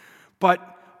 But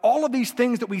all of these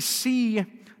things that we see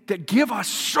that give us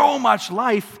so much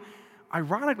life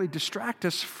ironically distract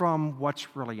us from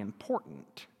what's really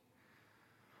important.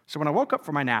 So when I woke up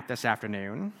from my nap this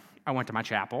afternoon, I went to my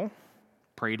chapel,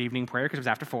 prayed evening prayer because it was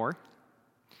after 4,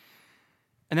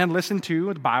 and then listened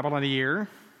to the Bible in a year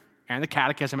and the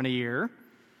Catechism in a year,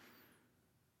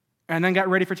 and then got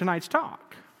ready for tonight's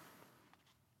talk.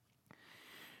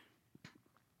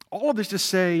 All of this to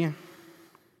say,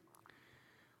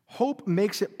 hope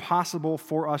makes it possible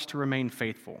for us to remain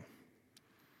faithful.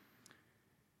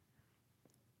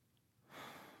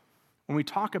 When we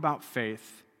talk about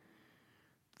faith,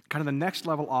 kind of the next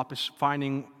level up is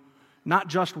finding not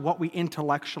just what we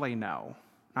intellectually know,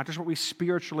 not just what we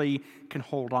spiritually can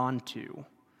hold on to.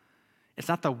 It's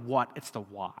not the what, it's the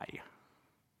why.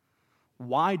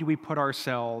 Why do we put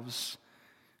ourselves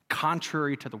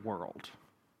contrary to the world?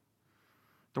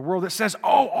 The world that says,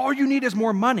 oh, all you need is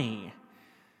more money.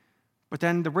 But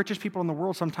then the richest people in the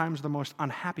world sometimes are the most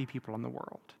unhappy people in the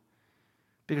world.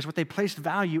 Because what they placed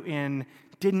value in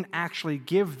didn't actually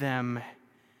give them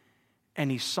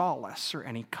any solace or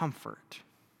any comfort.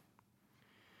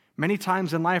 Many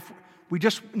times in life, we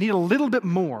just need a little bit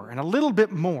more and a little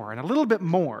bit more and a little bit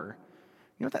more.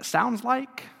 You know what that sounds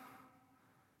like?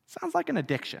 It sounds like an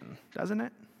addiction, doesn't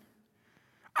it?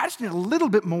 I just need a little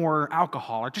bit more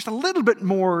alcohol, or just a little bit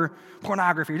more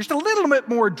pornography, or just a little bit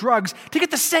more drugs to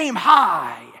get the same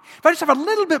high. If I just have a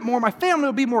little bit more, my family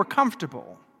will be more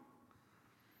comfortable.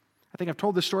 I think I've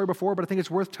told this story before, but I think it's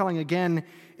worth telling again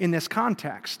in this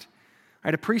context. I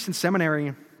had a priest in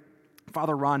seminary,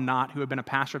 Father Ron Knott, who had been a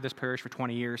pastor of this parish for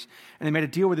 20 years, and he made a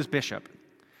deal with his bishop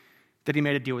that he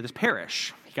made a deal with his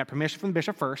parish. He got permission from the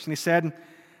bishop first, and he said,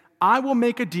 I will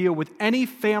make a deal with any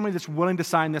family that's willing to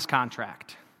sign this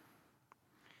contract.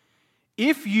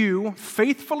 If you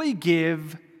faithfully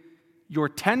give your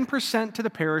 10% to the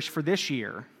parish for this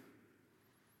year,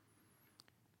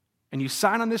 and you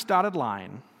sign on this dotted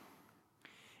line,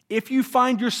 if you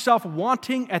find yourself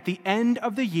wanting at the end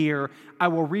of the year, I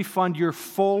will refund your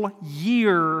full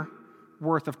year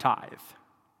worth of tithe.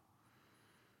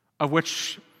 Of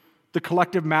which the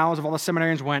collective mouths of all the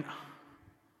seminarians went,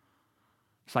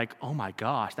 it's like, oh my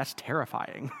gosh, that's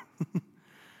terrifying.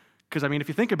 Because, if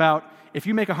you think about, if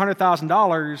you make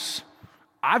 $100,000,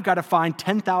 I've got to find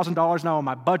 $10,000 now in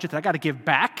my budget that I got to give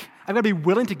back. I've got to be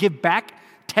willing to give back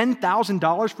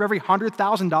 $10,000 for every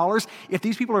 $100,000 if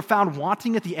these people are found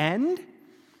wanting at the end?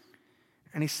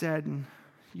 And he said,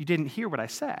 you didn't hear what I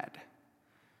said.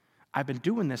 I've been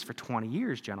doing this for 20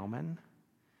 years, gentlemen.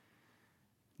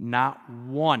 Not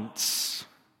once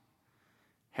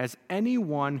has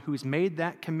anyone who's made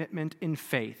that commitment in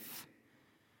faith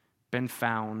been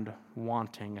found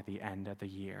wanting at the end of the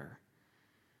year,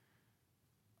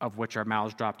 of which our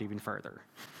mouths dropped even further.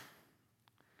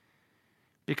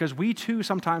 Because we too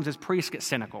sometimes as priests get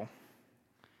cynical.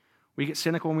 We get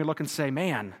cynical when we look and say,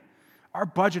 man, our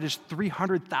budget is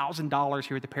 $300,000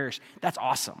 here at the parish. That's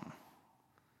awesome.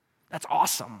 That's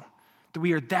awesome that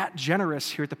we are that generous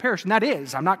here at the parish. And that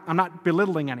is, I'm not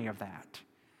belittling any of that.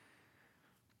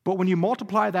 But when you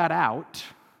multiply that out,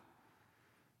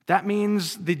 that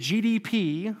means the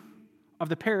GDP of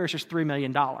the parish is $3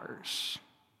 million.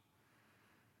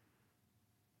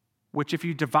 Which if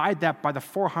you divide that by the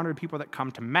 400 people that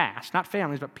come to Mass, not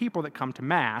families, but people that come to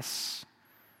Mass,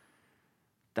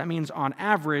 that means on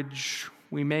average,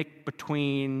 we make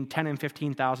between $10,000 and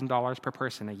 $15,000 per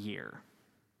person a year,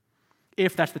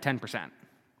 if that's the 10%.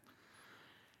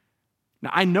 Now,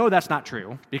 I know that's not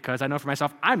true, because I know for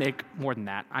myself, I make more than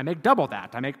that. I make double that.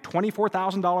 I make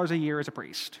 $24,000 a year as a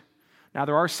priest. Now,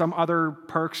 there are some other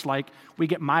perks, like we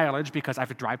get mileage because I have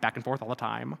to drive back and forth all the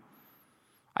time.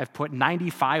 I've put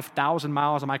 95,000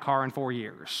 miles on my car in 4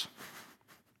 years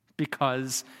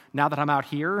because now that I'm out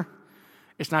here,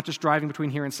 it's not just driving between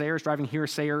here and Sayre, it's driving here,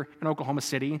 Sayre, and Oklahoma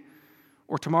City.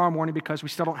 Or tomorrow morning, because we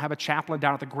still don't have a chaplain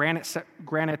down at the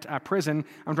Granite prison,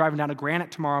 I'm driving down to Granite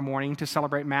tomorrow morning to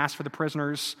celebrate Mass for the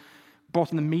prisoners,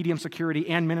 both in the medium security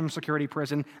and minimum security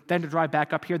prison, then to drive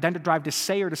back up here, then to drive to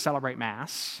Sayre to celebrate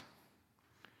Mass.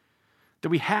 That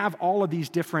we have all of these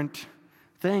different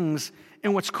things.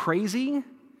 And what's crazy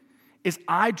is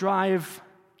I drive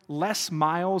less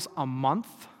miles a month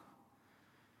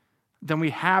than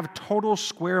we have total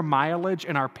square mileage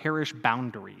in our parish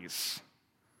boundaries.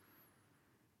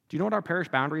 Do you know what our parish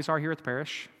boundaries are here at the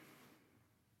parish?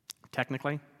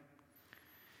 Technically.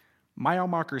 Mile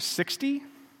marker 60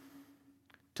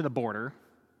 to the border,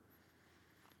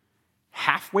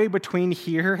 halfway between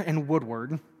here and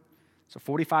Woodward, so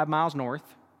 45 miles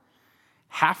north,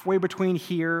 halfway between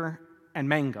here and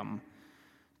Mangum,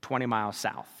 20 miles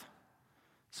south.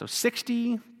 So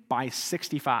 60 by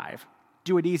 65.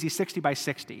 Do it easy, 60 by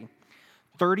 60.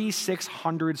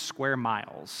 3,600 square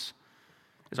miles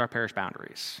is our parish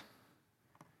boundaries.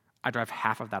 I drive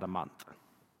half of that a month.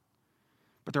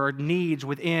 But there are needs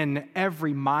within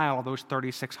every mile of those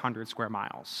 3,600 square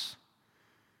miles.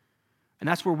 And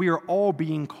that's where we are all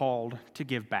being called to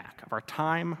give back of our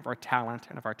time, of our talent,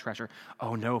 and of our treasure.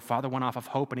 Oh no, Father went off of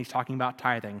hope and he's talking about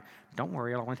tithing. Don't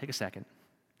worry, it'll only take a second.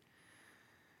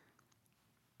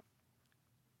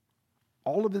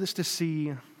 All of this to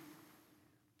see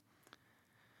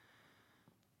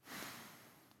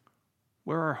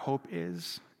where our hope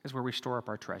is where we store up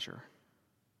our treasure.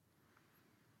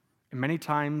 And many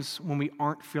times when we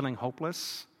aren't feeling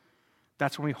hopeless,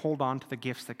 that's when we hold on to the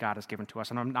gifts that God has given to us.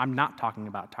 And I'm not talking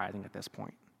about tithing at this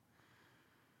point.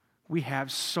 We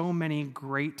have so many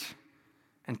great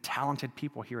and talented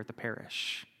people here at the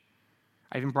parish.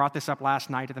 I even brought this up last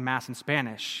night at the Mass in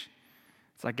Spanish.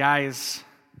 It's like, guys,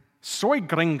 soy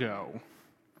gringo.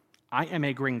 I am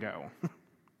a gringo.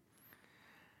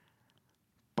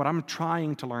 But I'm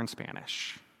trying to learn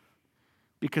Spanish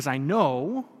because I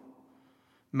know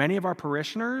many of our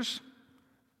parishioners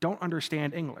don't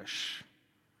understand English.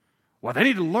 Well, they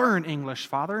need to learn English,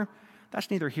 Father. That's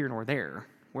neither here nor there.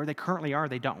 Where they currently are,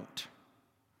 they don't.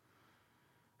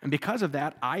 And because of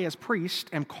that, I, as priest,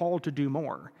 am called to do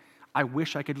more. I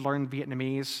wish I could learn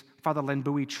Vietnamese. Father Lin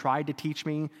Bui tried to teach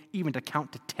me even to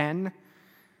count to 10.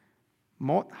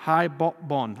 Mot hai bot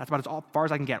bon. That's about as far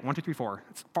as I can get. 1, 2, 3, 4.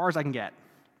 That's as far as I can get.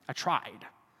 I tried.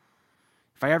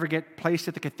 If I ever get placed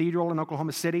at the cathedral in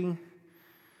Oklahoma City,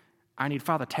 I need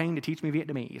Father Tang to teach me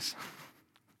Vietnamese,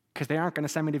 because they aren't going to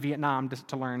send me to Vietnam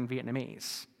to learn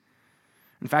Vietnamese.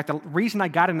 In fact, the reason I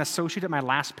got an associate at my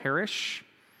last parish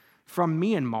from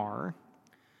Myanmar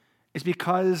is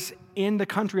because in the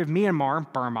country of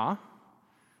Myanmar, Burma,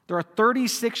 there are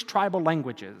 36 tribal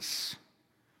languages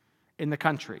in the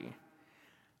country.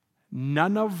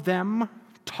 None of them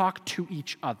talk to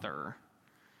each other.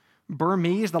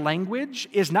 Burmese, the language,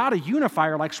 is not a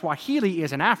unifier like Swahili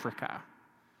is in Africa,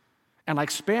 and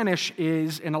like Spanish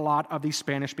is in a lot of these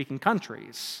Spanish-speaking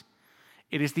countries.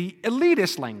 It is the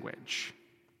elitist language.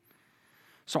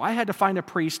 So I had to find a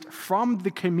priest from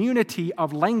the community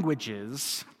of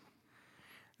languages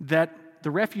that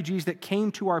the refugees that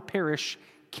came to our parish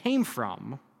came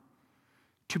from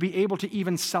to be able to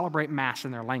even celebrate Mass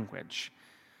in their language.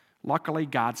 Luckily,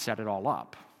 God set it all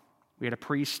up. We had a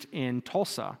priest in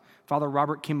Tulsa, Father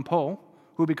Robert Kim Po,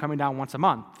 who would be coming down once a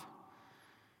month,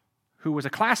 who was a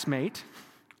classmate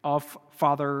of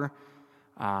Father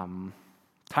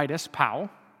Titus Powell,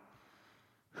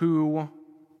 who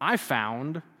I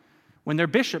found when their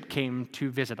bishop came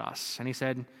to visit us. And he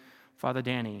said, Father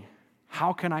Danny,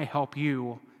 how can I help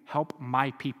you help my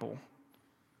people?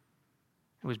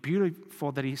 It was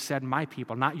beautiful that he said my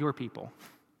people, not your people.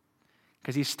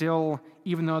 Because he's still,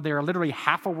 even though they're literally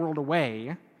half a world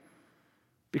away,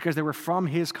 because they were from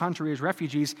his country as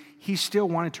refugees, he still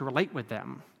wanted to relate with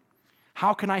them.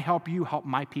 How can I help you help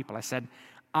my people? I said,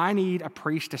 I need a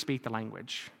priest to speak the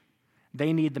language.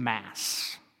 They need the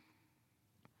Mass.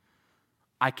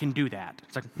 I can do that.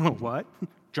 It's like, oh, what?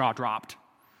 Jaw dropped.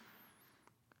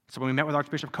 So when we met with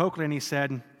Archbishop Copeland, he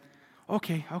said,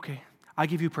 okay, I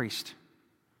give you a priest.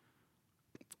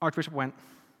 Archbishop went,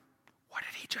 what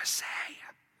did he just say?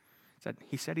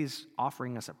 He said he's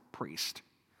offering us a priest,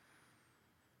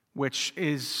 which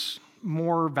is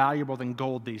more valuable than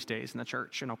gold these days in the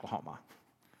church in Oklahoma,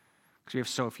 because we have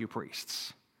so few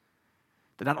priests.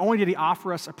 That not only did he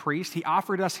offer us a priest, he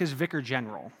offered us his vicar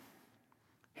general,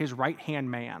 his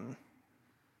right-hand man.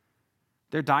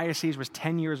 Their diocese was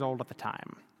 10 years old at the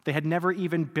time. They had never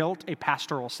even built a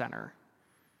pastoral center.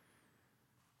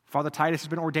 Father Titus has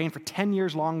been ordained for 10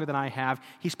 years longer than I have.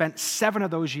 He spent 7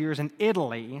 of those years in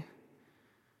Italy.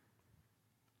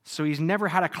 So he's never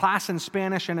had a class in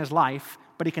Spanish in his life,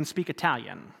 but he can speak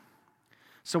Italian.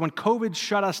 So when COVID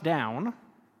shut us down,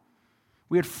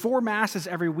 we had 4 masses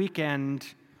every weekend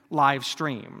live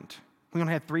streamed. We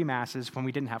only had 3 masses when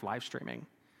we didn't have live streaming,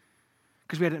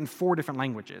 because we had it in 4 different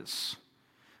languages.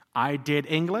 I did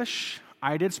English,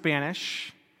 I did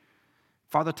Spanish,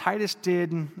 Father Titus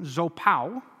did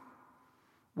Zopao,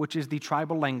 which is the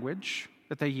tribal language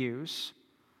that they use,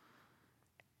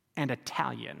 and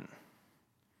Italian.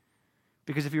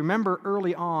 Because if you remember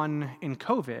early on in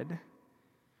COVID,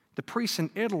 the priests in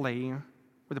Italy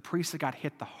were the priests that got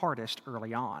hit the hardest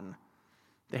early on.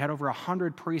 They had over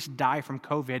 100 priests die from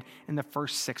COVID in the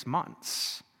first 6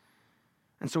 months.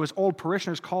 And so his old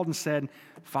parishioners called and said,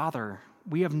 Father,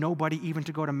 we have nobody even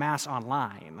to go to Mass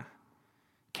online.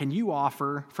 Can you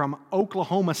offer from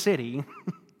Oklahoma City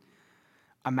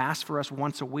a Mass for us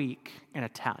once a week in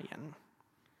Italian?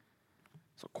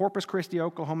 So Corpus Christi,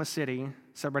 Oklahoma City,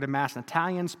 celebrated Mass in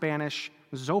Italian, Spanish,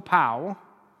 Zopao,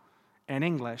 and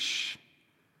English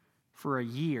for a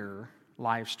year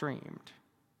live streamed.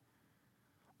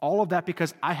 All of that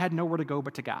because I had nowhere to go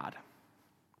but to God.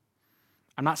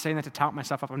 I'm not saying that to tout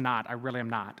myself up. I'm not. I really am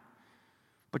not.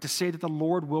 But to say that the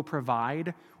Lord will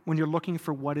provide when you're looking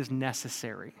for what is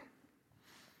necessary.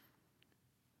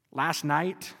 Last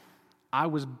night, I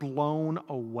was blown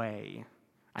away.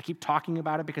 I keep talking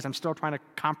about it because I'm still trying to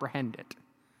comprehend it.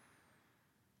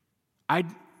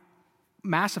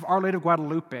 Mass of Our Lady of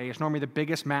Guadalupe is normally the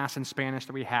biggest Mass in Spanish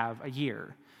that we have a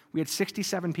year. We had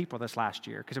 67 people this last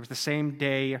year because it was the same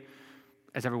day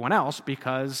as everyone else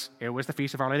because it was the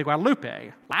Feast of Our Lady of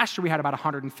Guadalupe. Last year we had about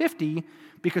 150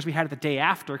 because we had it the day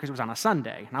after because it was on a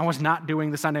Sunday. And I was not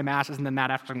doing the Sunday Masses and then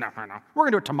that after. No. We're going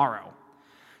to do it tomorrow.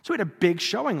 So we had a big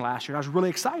showing last year. I was really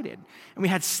excited. And we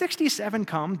had 67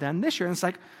 come then this year. And it's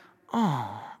like,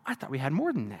 oh, I thought we had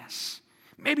more than this.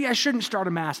 Maybe I shouldn't start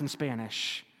a Mass in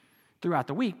Spanish throughout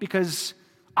the week because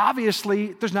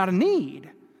obviously there's not a need.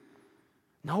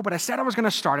 No, but I said I was going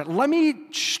to start it. Let me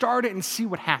start it and see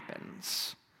what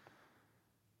happens.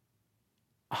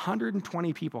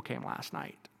 120 people came last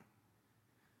night.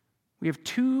 We have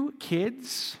 2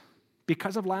 kids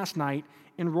because of last night,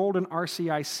 enrolled in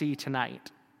RCIC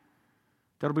tonight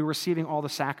that'll be receiving all the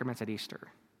sacraments at Easter.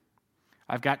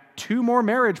 I've got 2 more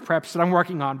marriage preps that I'm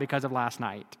working on because of last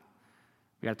night.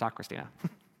 We got to talk, Christina.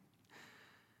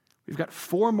 We've got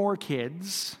 4 more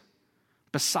kids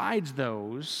besides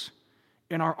those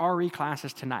in our RE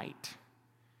classes tonight,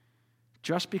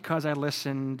 just because I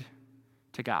listened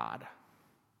to God.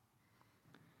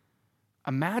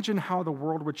 Imagine how the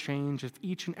world would change if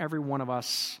each and every one of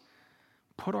us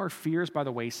put our fears by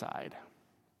the wayside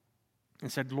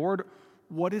and said, Lord,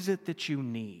 what is it that you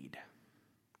need?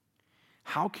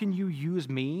 How can you use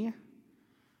me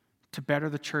to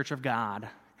better the church of God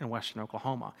in Western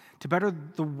Oklahoma, to better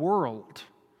the world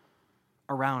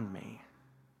around me?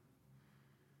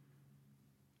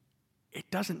 It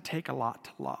doesn't take a lot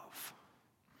to love.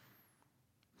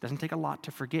 It doesn't take a lot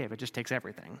to forgive. It just takes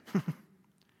everything. And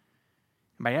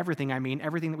by everything, I mean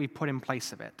everything that we put in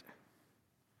place of it.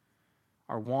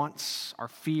 Our wants, our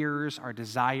fears, our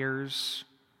desires.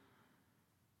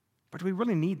 But do we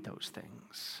really need those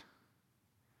things?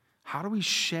 How do we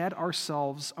shed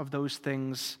ourselves of those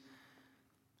things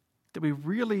that we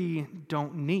really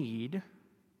don't need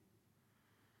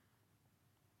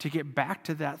to get back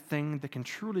to that thing that can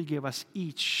truly give us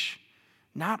each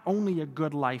not only a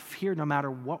good life here, no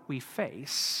matter what we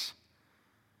face,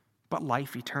 but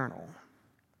life eternal?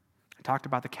 I talked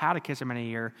about the Catechism in a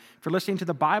year. If you're listening to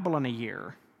the Bible in a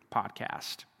year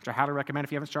podcast, which I highly recommend,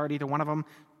 if you haven't started either one of them,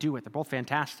 do it. They're both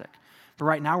fantastic. But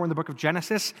right now we're in the book of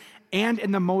Genesis and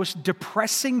in the most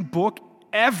depressing book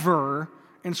ever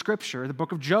in Scripture, the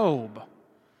book of Job.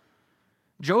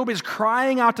 Job is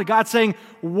crying out to God saying,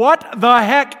 what the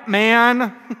heck,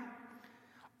 man?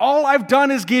 All I've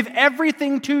done is give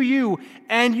everything to you,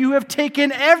 and you have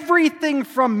taken everything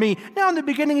from me. Now in the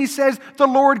beginning he says, the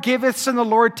Lord giveth and the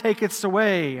Lord taketh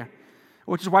away.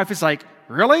 Which his wife is like,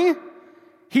 really?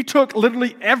 He took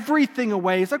literally everything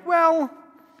away. He's like, well,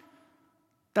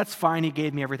 that's fine. He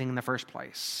gave me everything in the first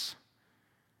place.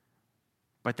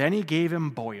 But then he gave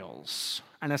him boils.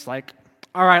 And it's like,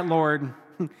 all right, Lord,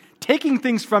 taking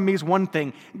things from me is one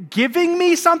thing. Giving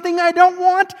me something I don't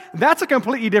want, that's a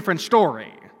completely different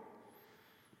story.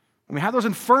 When we have those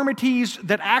infirmities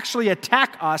that actually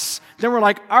attack us, then we're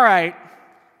like, all right,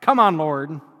 come on,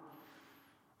 Lord.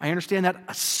 I understand that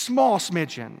a small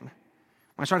smidgen. When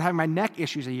I started having my neck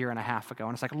issues a year and a half ago,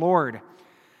 and it's like, Lord,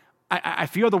 I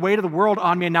feel the weight of the world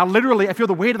on me, and now literally I feel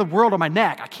the weight of the world on my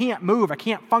neck. I can't move. I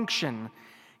can't function.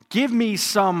 Give me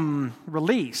some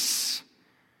release.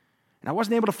 And I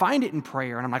wasn't able to find it in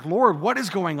prayer, and I'm like, Lord, what is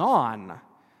going on?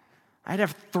 I'd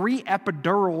have 3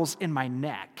 epidurals in my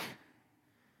neck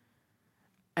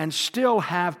and still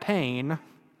have pain.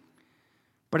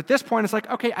 But at this point, it's like,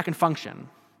 okay, I can function.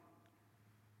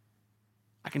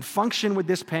 I can function with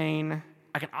this pain.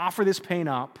 I can offer this pain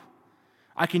up.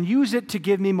 I can use it to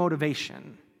give me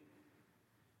motivation.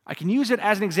 I can use it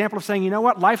as an example of saying, you know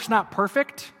what, life's not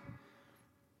perfect,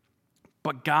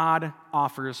 but God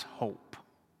offers hope.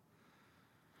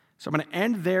 So I'm going to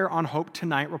end there on hope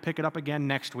tonight. We'll pick it up again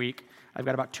next week. I've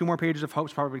got about 2 more pages of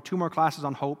hope, probably 2 more classes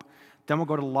on hope. Then we'll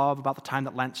go to love about the time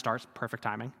that Lent starts. Perfect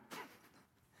timing.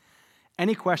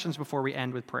 Any questions before we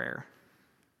end with prayer?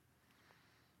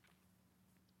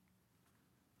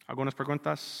 ¿Algunas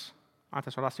preguntas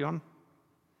antes de oración?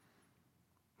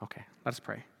 Okay, let us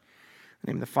pray. In the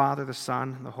name of the Father, the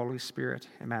Son, and the Holy Spirit.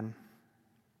 Amen.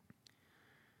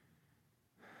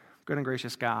 Good and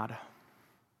gracious God,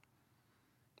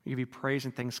 we give you praise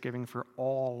and thanksgiving for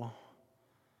all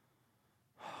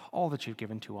that you've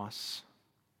given to us,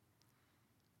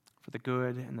 for the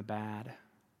good and the bad,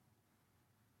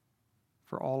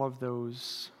 for all of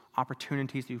those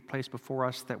opportunities that you've placed before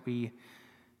us that we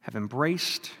have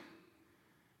embraced,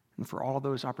 and for all of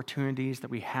those opportunities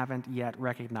that we haven't yet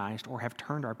recognized or have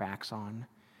turned our backs on.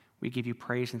 We give you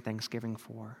praise and thanksgiving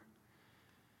for.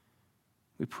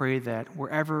 We pray that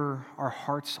wherever our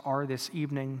hearts are this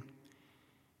evening,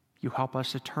 you help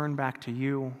us to turn back to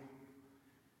you.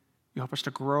 You help us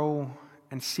to grow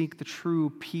and seek the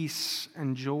true peace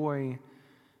and joy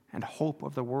and hope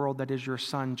of the world that is your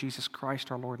Son, Jesus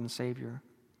Christ, our Lord and Savior.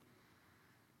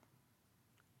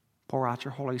 Pour out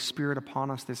your Holy Spirit upon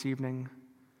us this evening.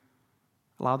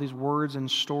 Allow these words and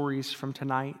stories from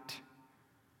tonight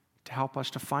to help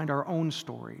us to find our own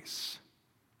stories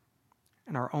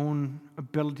and our own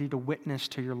ability to witness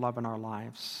to your love in our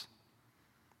lives.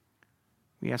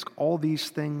 We ask all these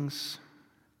things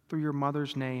through your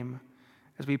mother's name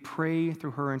as we pray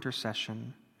through her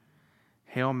intercession.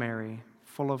 Hail Mary,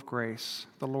 full of grace,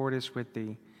 the Lord is with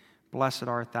thee. Blessed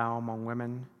art thou among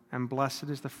women, and blessed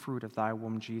is the fruit of thy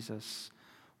womb, Jesus.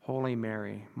 Holy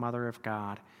Mary, Mother of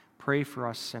God, pray for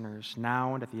us sinners,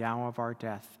 now and at the hour of our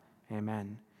death.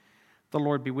 Amen. The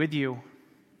Lord be with you.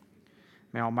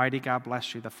 May Almighty God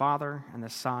bless you, the Father, and the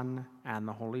Son, and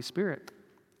the Holy Spirit.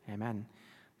 Amen.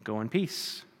 Go in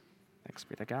peace. Thanks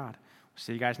be to God. We'll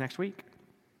see you guys next week.